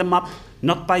picked them up,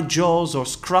 not by jaws or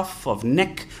scruff of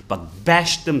neck, but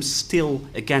bashed them still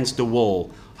against the wall,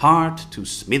 hard to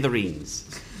smithereens.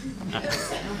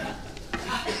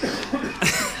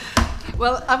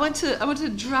 Well, I want to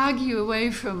drag you away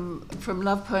from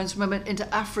love poems for a moment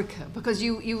into Africa, because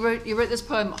you wrote this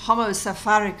poem Homo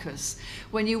Safaricus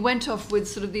when you went off with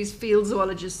sort of these field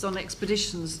zoologists on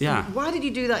expeditions. Yeah. Why did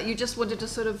you do that? You just wanted to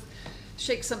sort of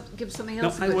give something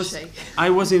else a good shake. I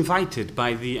was invited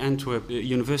by the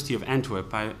University of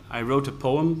Antwerp. I wrote a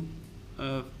poem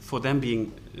for them,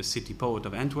 being a city poet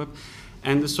of Antwerp,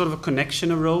 and sort of a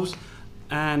connection arose,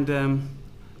 and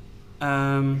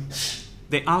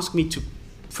they asked me to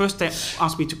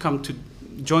come to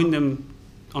join them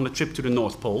on a trip to the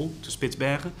North Pole, to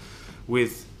Spitsbergen,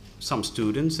 with some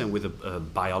students and with a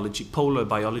polar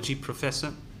biology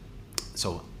professor.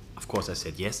 So, of course, I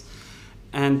said yes.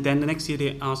 And then the next year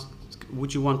they asked,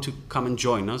 would you want to come and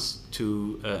join us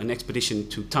to an expedition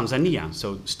to Tanzania?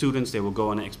 So students, they will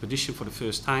go on an expedition for the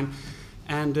first time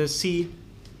and see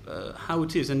how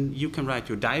it is. And you can write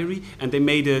your diary. And they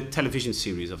made a television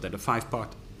series of that, a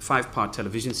five-part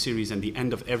television series. And the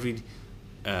end of every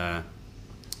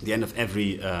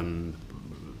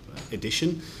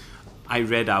edition, I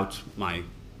read out my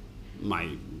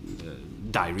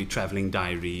diary, traveling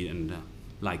diary, and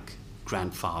like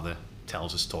grandfather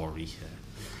tells a story,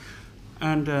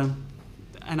 and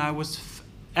I was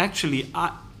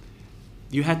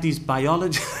you had these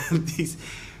these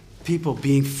people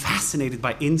being fascinated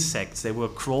by insects. They were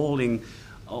crawling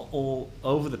all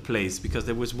over the place because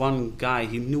there was one guy,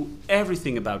 he knew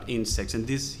everything about insects, and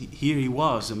here he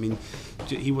was. I mean,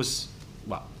 he was,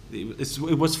 well,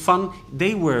 it was fun.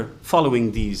 They were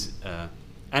following these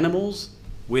animals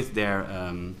with their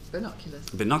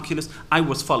binoculars. I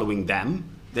was following them.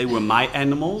 They were my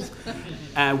animals,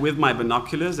 with my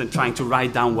binoculars, and trying to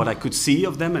write down what I could see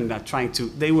of them, and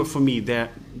they were for me.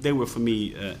 Those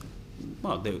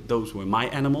were my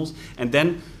animals, and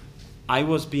then I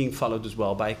was being followed as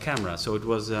well by a camera. So it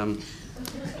was,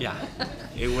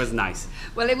 it was nice.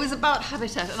 Well, it was about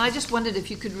habitat, and I just wondered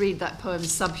if you could read that poem,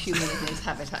 Subhuman in His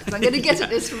Habitat. I'm going to get at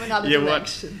this from another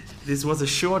direction. This was a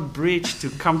short bridge to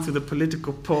come to the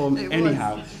political poem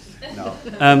anyhow. No.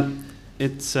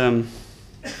 It's...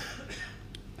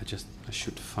 I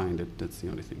should find it, that's the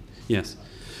only thing. Yes.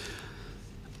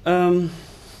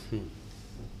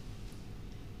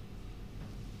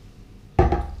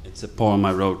 It's a poem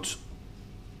I wrote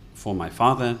for my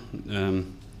father.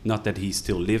 Not that he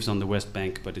still lives on the West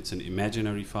Bank, but it's an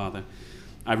imaginary father.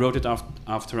 I wrote it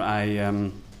after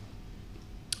I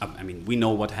mean, we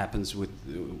know what happens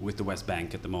with the West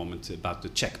Bank at the moment about the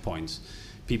checkpoints.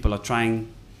 People are trying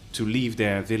to leave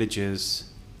their villages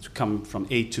to come from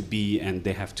A to B, and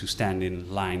they have to stand in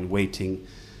line waiting.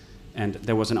 And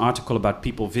there was an article about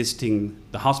people visiting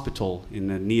the hospital in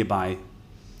a nearby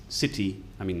city.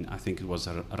 I mean, I think it was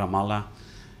Ramallah,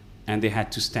 and they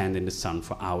had to stand in the sun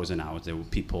for hours and hours. There were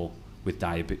people with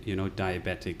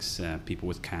diabetics, people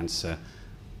with cancer,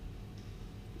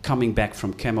 coming back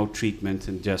from chemo treatment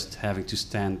and just having to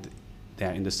stand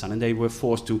there in the sun. And they were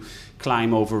forced to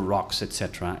climb over rocks,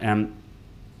 etc. And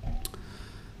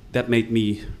that made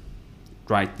me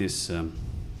write this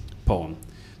poem.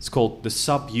 It's called The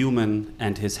Subhuman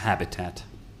and His Habitat.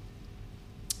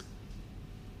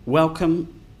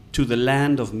 Welcome to the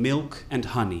land of milk and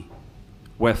honey,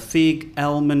 where fig,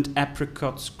 almond,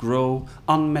 apricots grow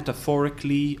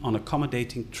unmetaphorically on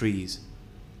accommodating trees.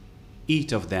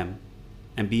 Eat of them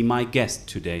and be my guest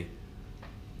today.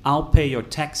 I'll pay your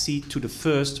taxi to the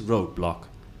first roadblock.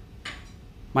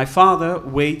 My father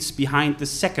waits behind the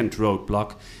second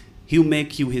roadblock. He'll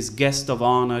make you his guest of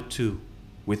honor too,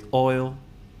 with oil,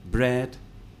 bread,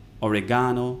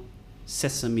 oregano,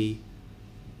 sesame.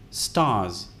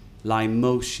 Stars lie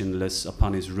motionless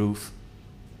upon his roof.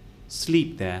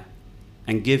 Sleep there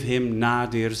and give him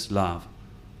Nadir's love.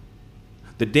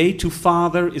 The day to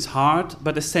father is hard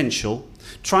but essential.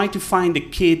 Try to find a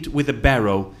kid with a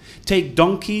barrow. Take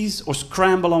donkeys or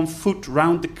scramble on foot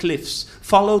round the cliffs.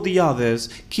 Follow the others.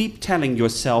 Keep telling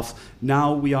yourself,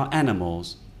 now we are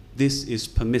animals. This is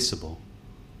permissible.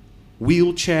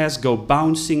 Wheelchairs go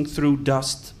bouncing through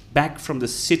dust back from the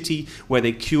city where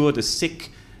they cure the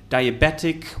sick,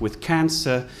 diabetic with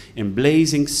cancer in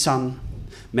blazing sun.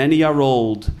 Many are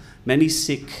old, many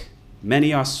sick,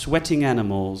 many are sweating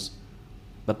animals,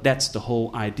 but that's the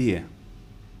whole idea.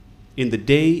 In the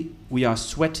day, we are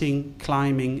sweating,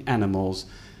 climbing animals.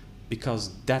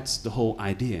 because that's the whole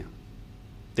idea.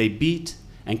 They beat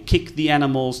and kick the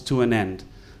animals to an end,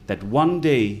 that one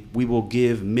day we will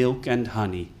give milk and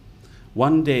honey.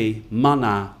 One day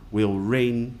manna will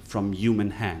rain from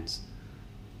human hands.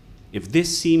 If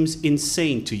this seems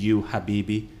insane to you,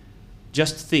 Habibi,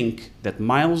 just think that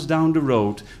miles down the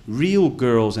road, real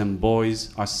girls and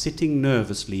boys are sitting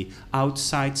nervously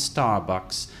outside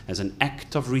Starbucks as an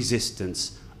act of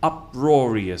resistance,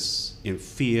 uproarious in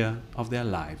fear of their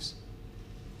lives.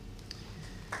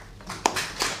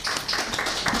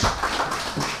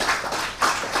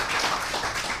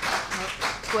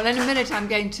 Well, in a minute I'm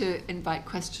going to invite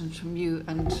questions from you,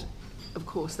 and of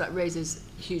course that raises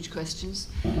huge questions.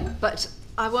 But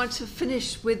I want to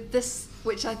finish with this,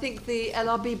 which I think the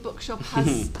LRB Bookshop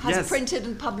has Yes. printed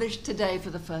and published today for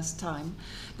the first time,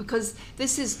 because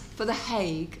this is for The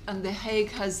Hague, and The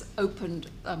Hague has opened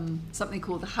something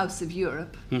called the House of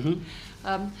Europe.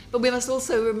 But we must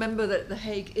also remember that The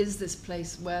Hague is this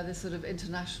place where the sort of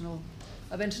international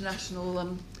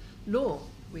law,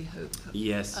 we hope.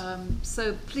 Yes.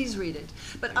 So please read it.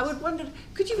 But I would wonder,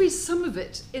 could you read some of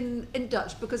it in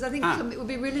Dutch? Because I think it would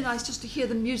be really nice just to hear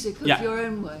the music of your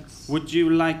own works. Would you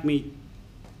like me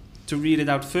to read it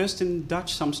out first in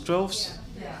Dutch, some strophes?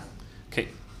 Yeah. Okay.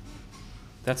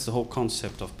 That's the whole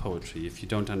concept of poetry. If you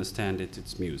don't understand it,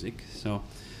 it's music. So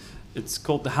it's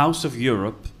called The House of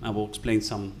Europe. I will explain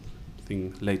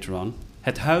something later on.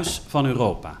 Het Huis van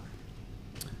Europa.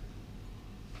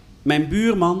 Mijn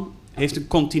buurman heeft een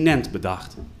continent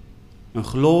bedacht. Een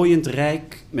glooiend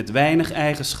rijk met weinig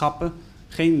eigenschappen,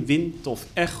 geen wind of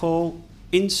echo,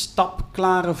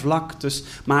 instapklare vlaktes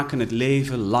maken het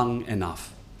leven lang en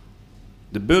af.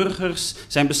 De burgers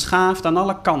zijn beschaafd aan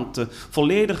alle kanten,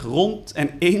 volledig rond en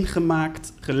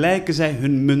eengemaakt, gelijken zij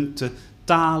hun munten,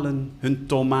 talen, hun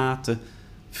tomaten,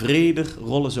 vredig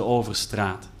rollen ze over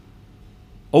straat.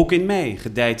 Ook in mij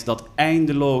gedijt dat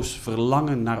eindeloos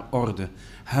verlangen naar orde,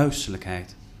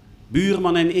 huiselijkheid.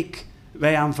 Buurman en ik,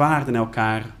 wij aanvaarden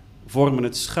elkaar, vormen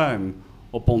het schuim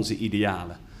op onze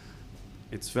idealen.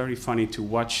 It's very funny to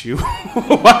watch you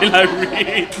while I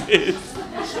read this.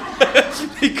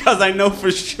 Because I know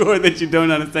for sure that you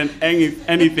don't understand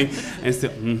anything. And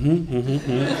still,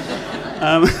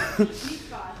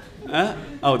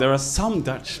 oh, there are some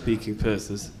Dutch-speaking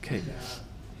persons. Okay.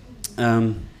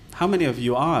 How many of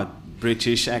you are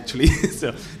British, actually?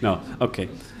 So, no, okay.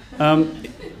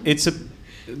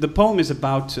 The poem is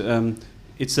about,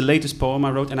 it's the latest poem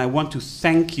I wrote, and I want to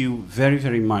thank you very,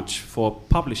 very much for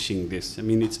publishing this. I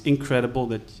mean, it's incredible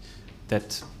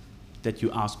that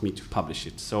you asked me to publish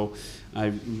it. So,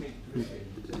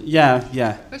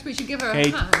 yeah. First we should give her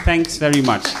Kate, a hand. thanks very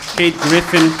much. Kate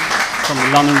Griffin from the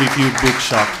London Review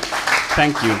Bookshop.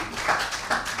 Thank you.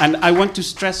 And I want to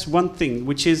stress one thing,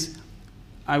 which is,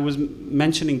 I was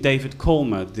mentioning David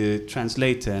Colmer, the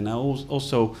translator, and I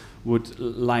also would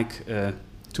like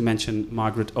to mention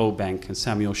Margaret Obank and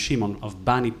Samuel Shimon of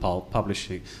Banipal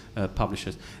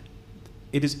publishers.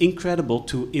 It is incredible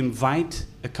to invite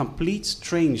a complete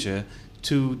stranger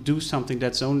to do something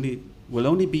that's will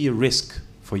only be a risk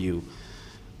for you.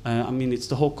 I mean, it's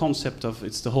the whole concept of,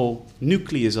 it's the whole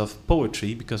nucleus of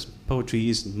poetry, because poetry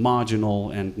is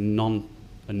marginal and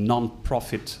a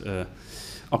non-profit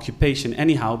occupation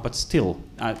anyhow, but still,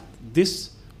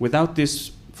 without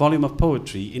this volume of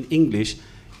poetry in English,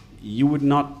 you would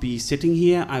not be sitting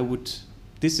here.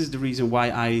 This is the reason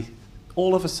why I,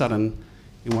 all of a sudden,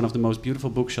 in one of the most beautiful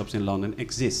bookshops in London,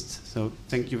 exist. So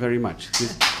thank you very much.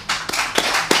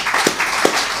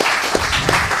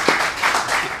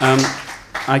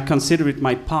 I consider it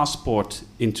my passport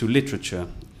into literature,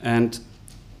 and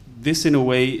this, in a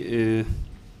way,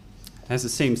 has the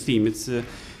same theme. It's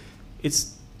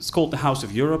called the House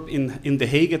of Europe. In The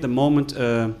Hague at the moment,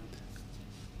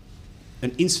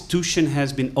 an institution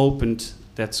has been opened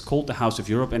that's called the House of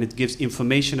Europe, and it gives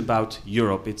information about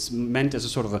Europe. It's meant as a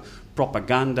sort of a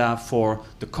propaganda for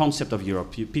the concept of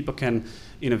Europe. People can,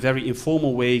 in a very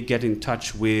informal way, get in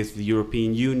touch with the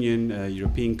European Union,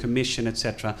 European Commission,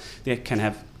 etc.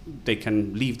 They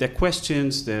can leave their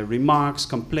questions, their remarks,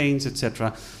 complaints,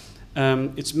 etc.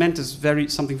 It's meant as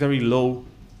something very low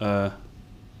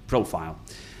profile.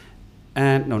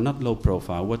 And no, not low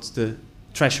profile. What's the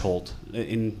threshold?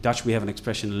 In Dutch we have an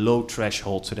expression, low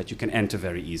threshold, so that you can enter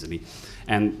very easily.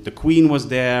 And the Queen was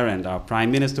there, and our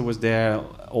Prime Minister was there,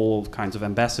 all kinds of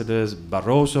ambassadors,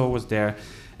 Barroso was there,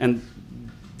 and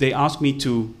they asked me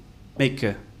to make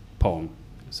a poem.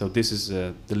 So this is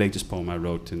the latest poem I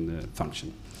wrote in the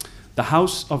function. The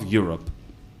House of Europe.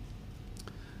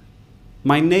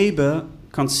 My neighbor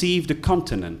conceived a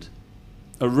continent,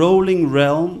 a rolling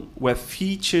realm where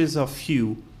features of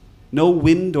few No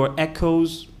wind or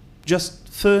echoes, just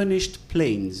furnished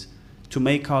plains to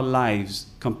make our lives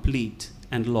complete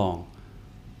and long.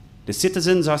 The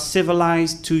citizens are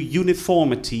civilized to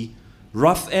uniformity,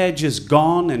 rough edges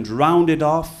gone and rounded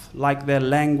off like their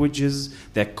languages,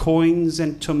 their coins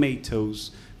and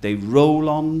tomatoes. They roll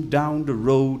on down the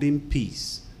road in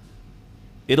peace.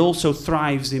 It also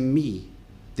thrives in me,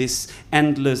 this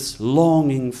endless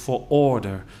longing for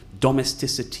order,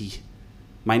 domesticity.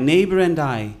 My neighbor and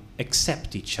I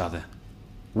accept each other.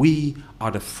 We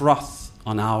are the froth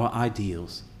on our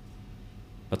ideals.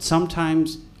 But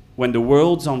sometimes, when the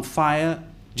world's on fire,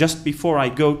 just before I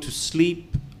go to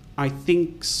sleep, I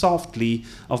think softly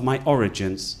of my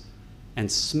origins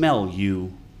and smell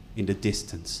you in the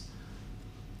distance,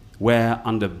 where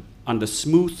under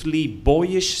smoothly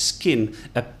boyish skin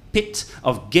a pit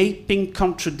of gaping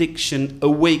contradiction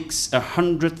awakes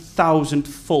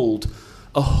 100,000-fold,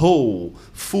 a hole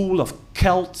full of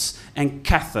Celts and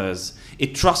Cathars,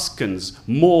 Etruscans,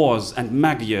 Moors and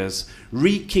Magyars,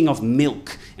 reeking of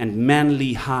milk and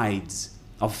manly hides,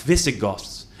 of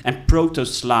Visigoths and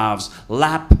Proto-Slavs,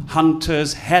 Lap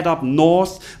hunters, head up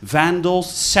north,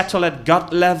 Vandals settle at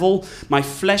gut level. My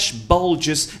flesh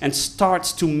bulges and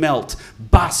starts to melt.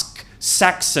 Basque,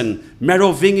 Saxon,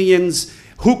 Merovingians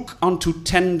hook onto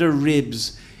tender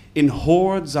ribs. In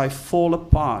hordes I fall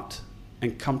apart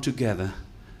and come together,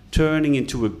 turning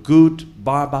into a good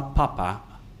barba papa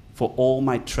for all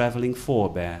my traveling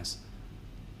forebears.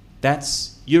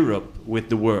 That's Europe with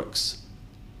the works.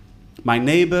 My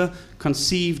neighbor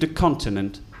conceived a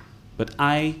continent, but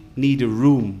I need a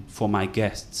room for my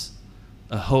guests,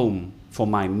 a home for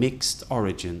my mixed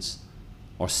origins,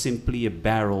 or simply a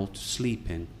barrel to sleep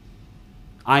in.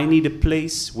 I need a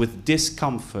place with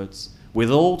discomforts, with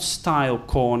old-style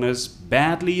corners,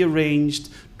 badly arranged,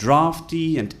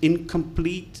 drafty and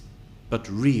incomplete, but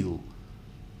real,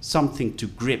 something to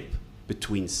grip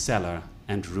between cellar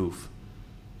and roof.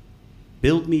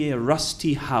 Build me a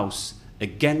rusty house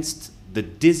against the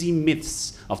dizzy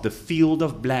myths of the field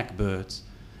of blackbirds,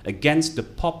 against the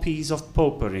poppies of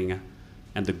Poperinge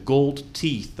and the gold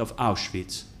teeth of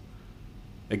Auschwitz.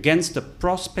 Against the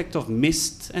prospect of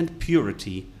mist and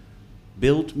purity,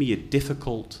 build me a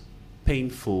difficult,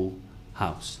 painful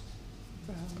house.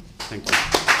 Thank you.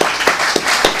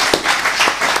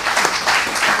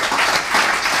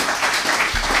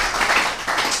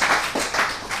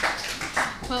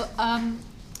 Well,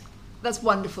 that's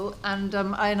wonderful, and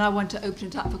I now want to open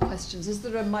it up for questions. Is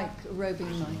there a mic, a roving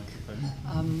mic?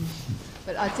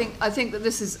 But I think that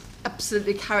this is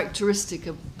absolutely characteristic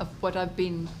of what I've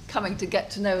been coming to get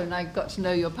to know, and I got to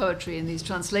know your poetry in these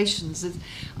translations. Is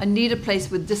I need a place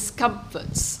with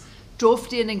discomforts,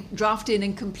 drafty and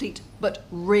incomplete, but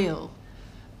real.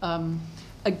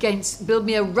 Build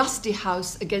me a rusty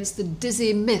house against the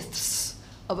dizzy myths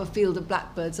of a field of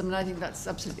blackbirds. I mean, I think that's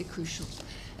absolutely crucial.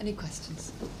 Any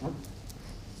questions?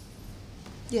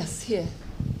 Yes, here.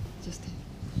 Just here.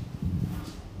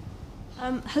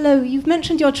 Hello, you've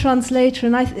mentioned your translator,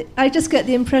 and I just get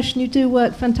the impression you do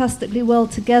work fantastically well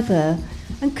together.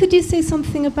 And could you say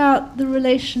something about the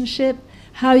relationship,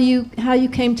 how you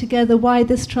came together, why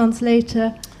this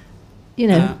translator?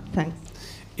 Thanks.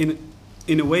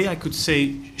 In a way, I could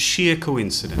say sheer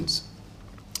coincidence,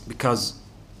 because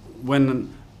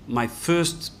when my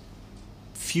first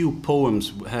few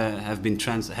poems were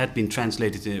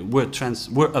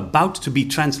about to be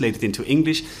translated into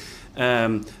English,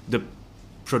 the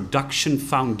Production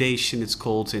Foundation, it's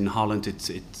called in Holland,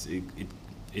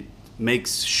 it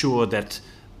makes sure that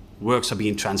works are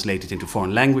being translated into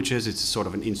foreign languages. It's sort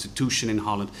of an institution in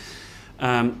Holland.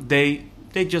 They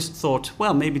just thought,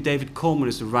 well, maybe David Coleman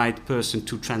is the right person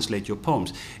to translate your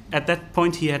poems. At that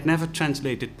point, he had never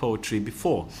translated poetry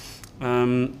before.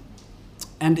 And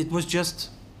it was just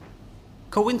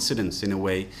coincidence in a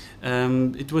way.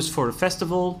 It was for a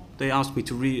festival. They asked me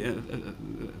to read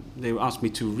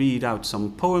out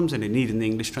some poems, and they needed an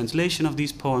English translation of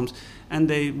these poems, and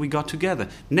we got together.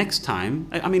 Next time,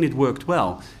 it worked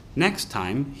well. Next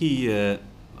time,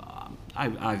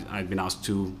 I've been asked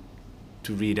to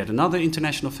read at another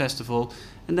international festival,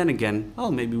 and then again,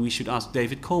 maybe we should ask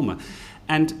David Coleman.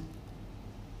 And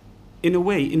in a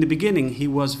way, in the beginning, he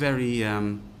was very...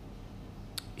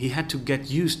 he had to get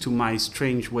used to my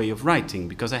strange way of writing,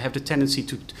 because I have the tendency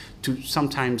to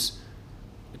sometimes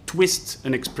twist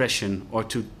an expression or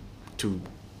to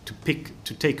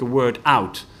take a word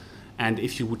out, and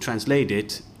if you would translate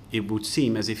it, it would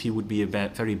seem as if he would be a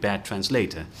very bad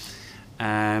translator.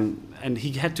 And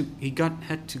he had to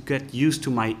get used to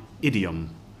my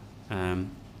idiom, and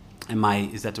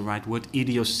is that the right word?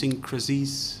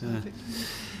 Idiosyncrasies.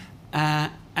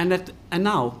 And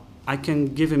now I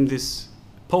can give him this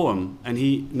poem, and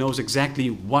he knows exactly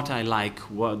what I like,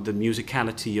 what the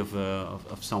musicality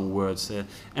of some words,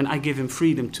 and I give him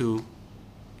freedom to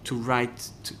write.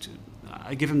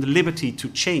 I give him the liberty to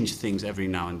change things every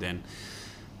now and then,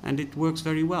 and it works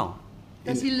very well.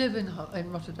 Does he live in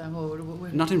Rotterdam or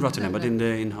where? Not in Rotterdam, but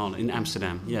in Holland, in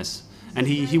Amsterdam. Yes, and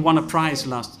he won a prize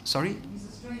last. Sorry.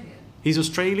 He's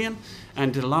Australian,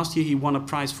 and last year he won a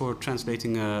prize for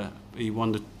translating. He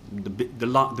won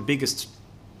the biggest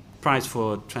prize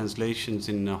for translations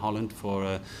in Holland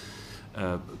for.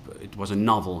 It was a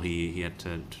novel he had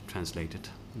translated.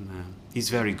 He's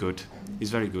very good. He's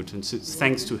very good, and so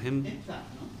thanks to him.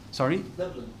 Sorry.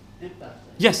 Dublin.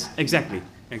 Yes, exactly.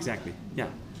 Yeah.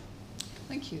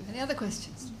 Thank you. Any other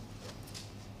questions?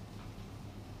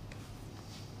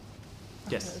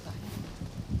 Yes.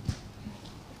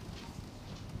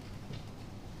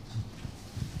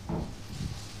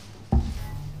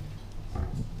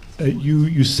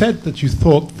 You said that you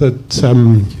thought that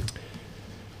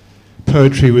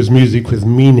poetry was music with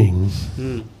meaning.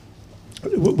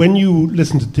 When you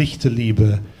listen to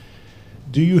Dichterliebe,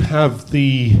 do you have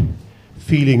the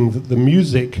feeling that the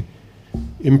music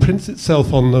imprints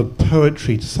itself on the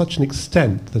poetry to such an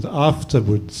extent that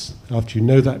afterwards, after you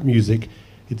know that music,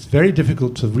 it's very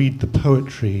difficult to read the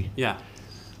poetry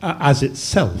as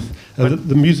itself?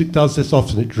 The music does this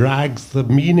often. It drags the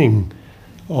meaning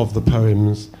of the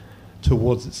poems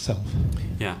towards itself.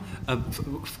 Yeah.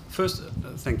 First,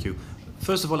 thank you.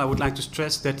 First of all, I would like to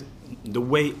stress that the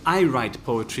way I write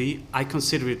poetry, I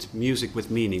consider it music with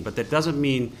meaning. But that doesn't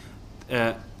mean,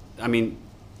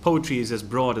 poetry is as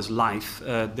broad as life.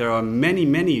 There are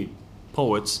many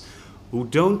poets who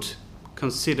don't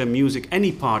consider music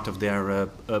any part of their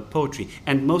poetry.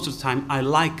 And most of the time, I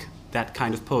like that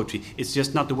kind of poetry. It's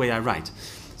just not the way I write.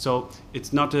 So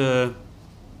it's not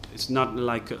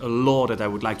like a law that I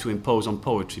would like to impose on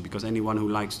poetry, because anyone who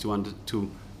likes to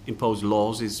impose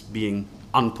laws is being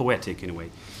unpoetic in a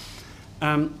way.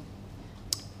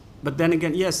 But then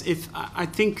again, yes, I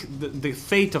think the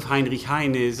fate of Heinrich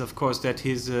Heine is, of course, that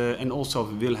his and also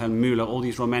of Wilhelm Müller, all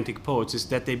these romantic poets, is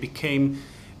that they became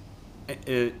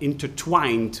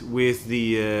intertwined with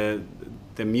the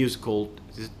musical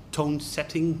tone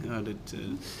setting.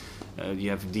 You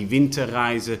have Die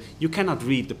Winterreise. You cannot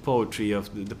read the poetry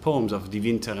of the poems of Die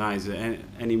Winterreise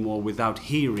anymore without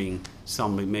hearing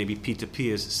somebody, maybe Peter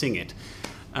Pears, sing it.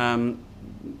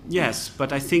 Yes,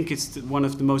 but I think it's one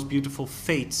of the most beautiful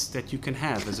fates that you can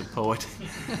have as a poet.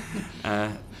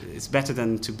 It's better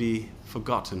than to be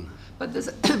forgotten. But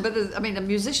a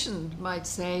musician might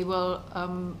say, well,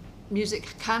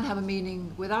 music can have a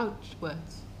meaning without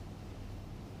words.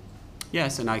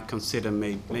 Yes, and I consider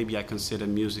maybe I consider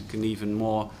music an even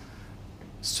more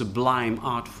sublime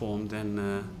art form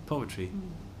than poetry,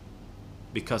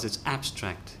 because it's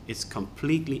abstract. It's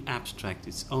completely abstract.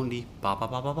 It's only ba ba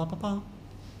ba ba ba ba ba,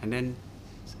 and then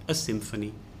a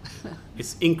symphony.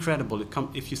 It's incredible.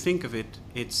 If you think of it,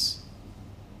 it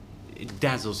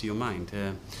dazzles your mind.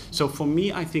 So for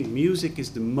me, I think music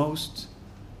is the most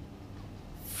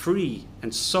free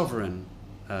and sovereign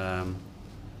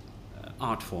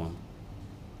art form.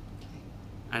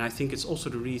 And I think it's also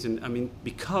the reason,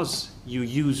 because you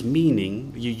use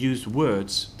meaning, you use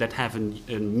words that have a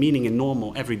meaning in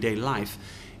normal everyday life,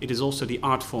 it is also the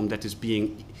art form that is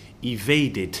being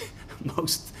evaded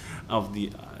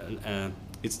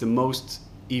it's the most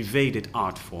evaded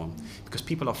art form, because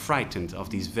people are frightened of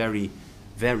these very,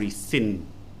 very thin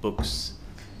books.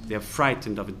 They're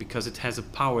frightened of it because it has a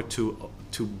power to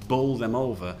bowl them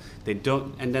over. They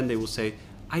don't, and then they will say,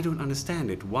 I don't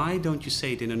understand it. Why don't you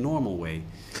say it in a normal way?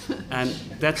 And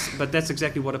that's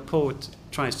exactly what a poet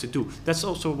tries to do. That's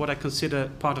also what I consider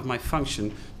part of my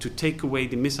function, to take away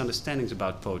the misunderstandings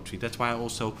about poetry. That's why I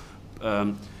also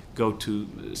go to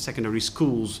secondary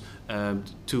schools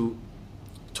to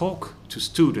talk to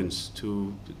students,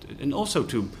 and also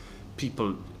to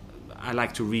people I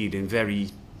like to read in very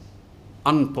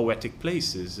unpoetic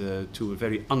places, to a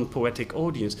very unpoetic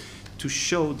audience, to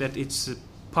show that it's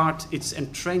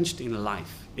entrenched in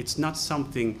life. It's not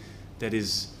something that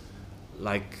is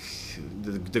like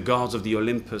the gods of the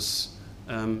Olympus,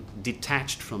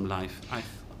 detached from life.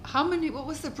 What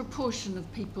was the proportion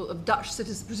of people, of Dutch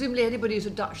citizens? Presumably anybody who's a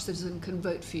Dutch citizen can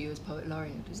vote for you as poet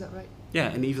laureate, is that right? Yeah,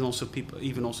 and even also people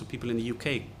in the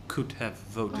UK could have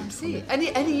voted for me.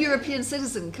 Any European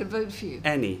citizen can vote for you?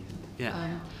 Any,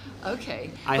 yeah. Okay.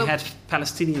 I had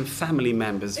Palestinian family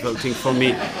members voting for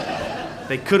me.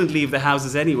 They couldn't leave the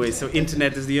houses anyway, so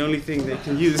internet is the only thing they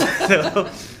can use.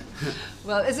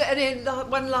 Well, is there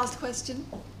one last question?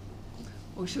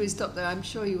 Or should we stop there? I'm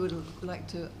sure you would like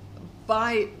to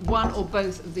buy one or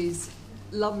both of these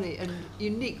lovely and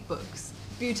unique books,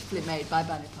 beautifully made by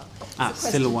Banipal.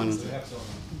 Still one.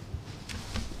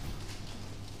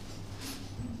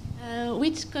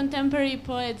 Which contemporary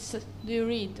poets do you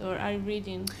read, or are you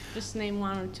reading? Just name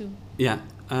one or two. Yeah,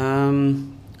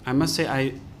 I must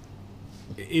say,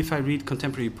 if I read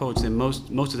contemporary poets, then most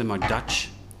of them are Dutch,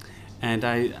 and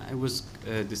I was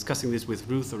discussing this with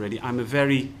Ruth already. I'm a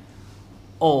very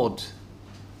odd.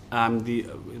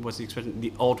 What's the expression?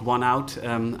 The odd one out.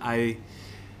 I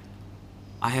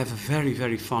have a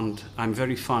very fond. I'm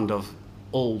very fond of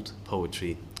old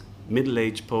poetry.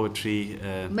 Middle-age poetry.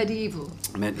 Medieval.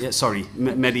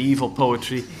 Medieval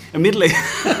poetry. Middle-age.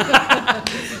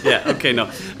 Yeah. Okay. No.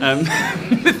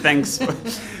 Thanks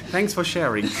for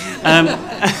sharing.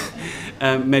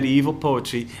 Medieval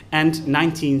poetry and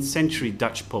 19th century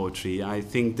Dutch poetry. I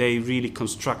think they really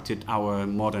constructed our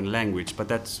modern language. But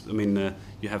that's. I mean,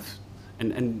 you have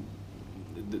and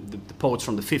the poets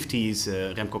from the 50s,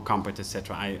 Remco Kampert,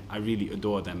 etc. I really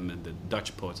adore them, the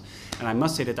Dutch poets. And I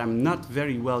must say that I'm not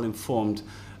very well informed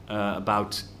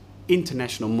about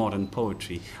international modern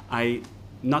poetry.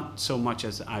 Not so much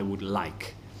as I would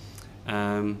like.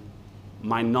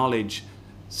 My knowledge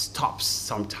stops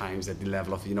sometimes at the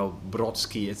level of,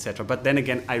 Brodsky, etc. But then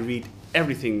again, I read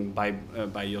everything by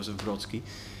Joseph Brodsky.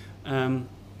 I'm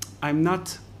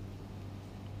not...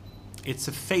 It's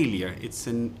a failure, it's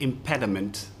an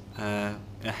impediment, a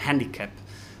handicap,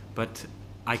 but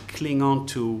I cling on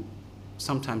to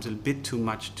sometimes a bit too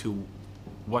much to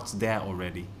what's there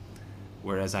already,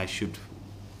 whereas I should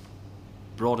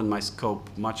broaden my scope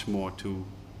much more to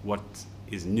what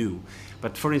is new.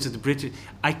 But for instance,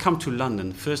 I come to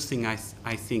London, first thing I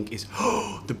think is,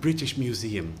 the British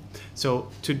Museum. So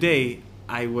today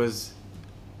I was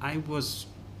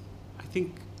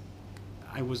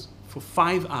for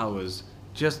 5 hours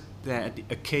just there at the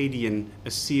Akkadian,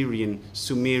 Assyrian,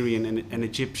 Sumerian and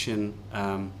Egyptian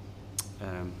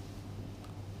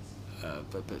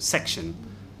section.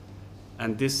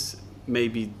 And this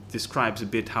maybe describes a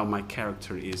bit how my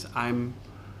character is. I'm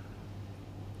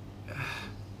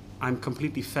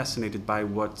completely fascinated by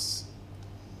what's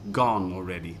gone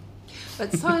already.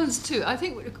 But science too. I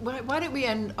think, why don't we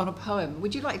end on a poem?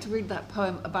 Would you like to read that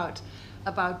poem about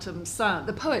science?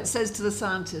 The poet says to the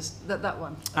scientist, that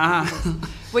one,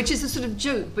 which is a sort of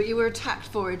joke, but you were attacked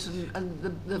for it,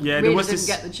 and the reader didn't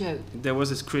get the joke. There was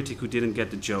this critic who didn't get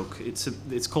the joke.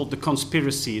 It's called The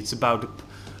Conspiracy. It's about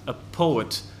a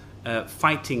poet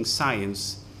fighting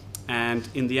science, and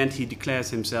in the end he declares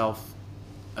himself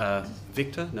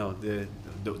victor. No,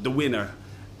 the winner.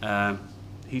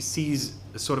 He sees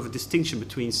a sort of a distinction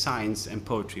between science and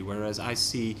poetry, whereas I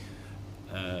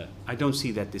don't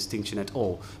see that distinction at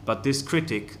all. But this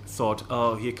critic thought,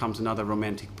 oh, here comes another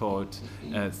romantic poet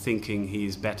thinking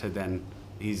he's better than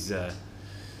he's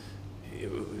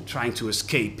trying to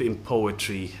escape in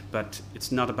poetry. But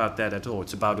it's not about that at all.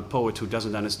 It's about a poet who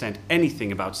doesn't understand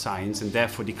anything about science and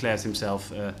therefore declares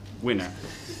himself a winner.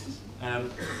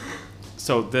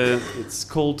 So it's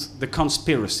called The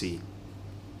Conspiracy.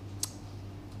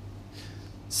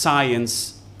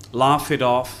 Science, laugh it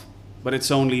off, but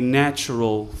it's only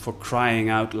natural for crying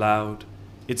out loud.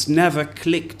 It's never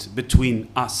clicked between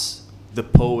us, the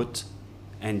poet,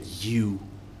 and you,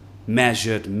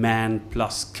 measured man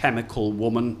plus chemical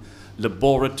woman,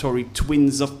 laboratory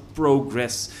twins of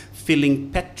progress, filling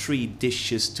Petri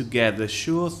dishes together.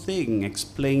 Sure thing,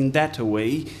 explain that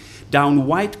away. Down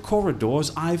white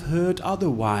corridors I've heard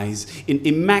otherwise, in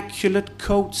immaculate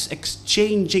coats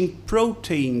exchanging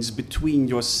proteins between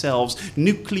yourselves,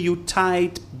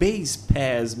 nucleotide base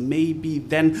pairs maybe,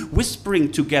 then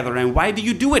whispering together. And why do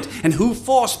you do it? And who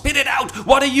for? Spit it out!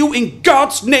 What are you in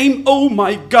God's name, oh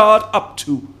my God, up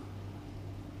to?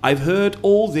 I've heard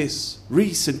all this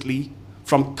recently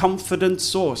from confident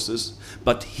sources,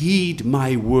 but heed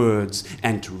my words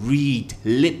and read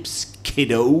lips,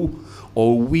 kiddo,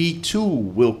 or we too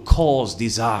will cause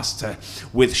disaster.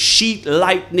 With sheet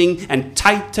lightning and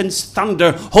Titan's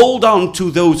thunder, hold on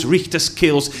to those Richter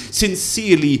scales.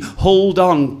 Sincerely, hold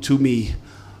on to me.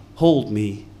 Hold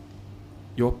me,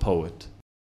 your poet.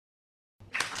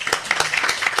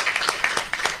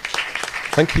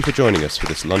 Thank you for joining us for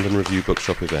this London Review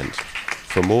Bookshop event.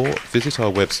 For more, visit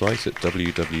our website at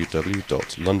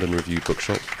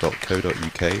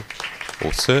www.londonreviewbookshop.co.uk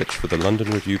or search for the London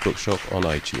Review Bookshop on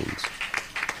iTunes.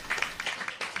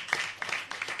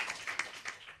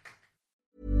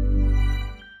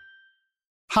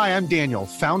 Hi, I'm Daniel,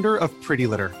 founder of Pretty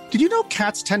Litter. Did you know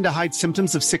cats tend to hide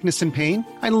symptoms of sickness and pain?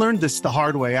 I learned this the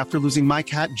hard way after losing my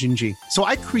cat, Gingy. So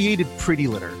I created Pretty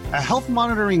Litter, a health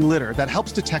monitoring litter that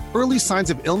helps detect early signs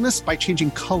of illness by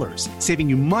changing colors, saving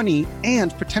you money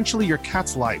and potentially your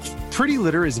cat's life. Pretty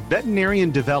Litter is veterinarian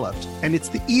developed, and it's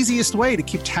the easiest way to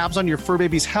keep tabs on your fur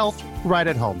baby's health right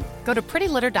at home. Go to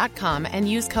prettylitter.com and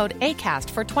use code ACAST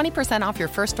for 20% off your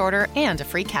first order and a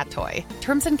free cat toy.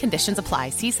 Terms and conditions apply.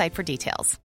 See site for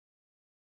details.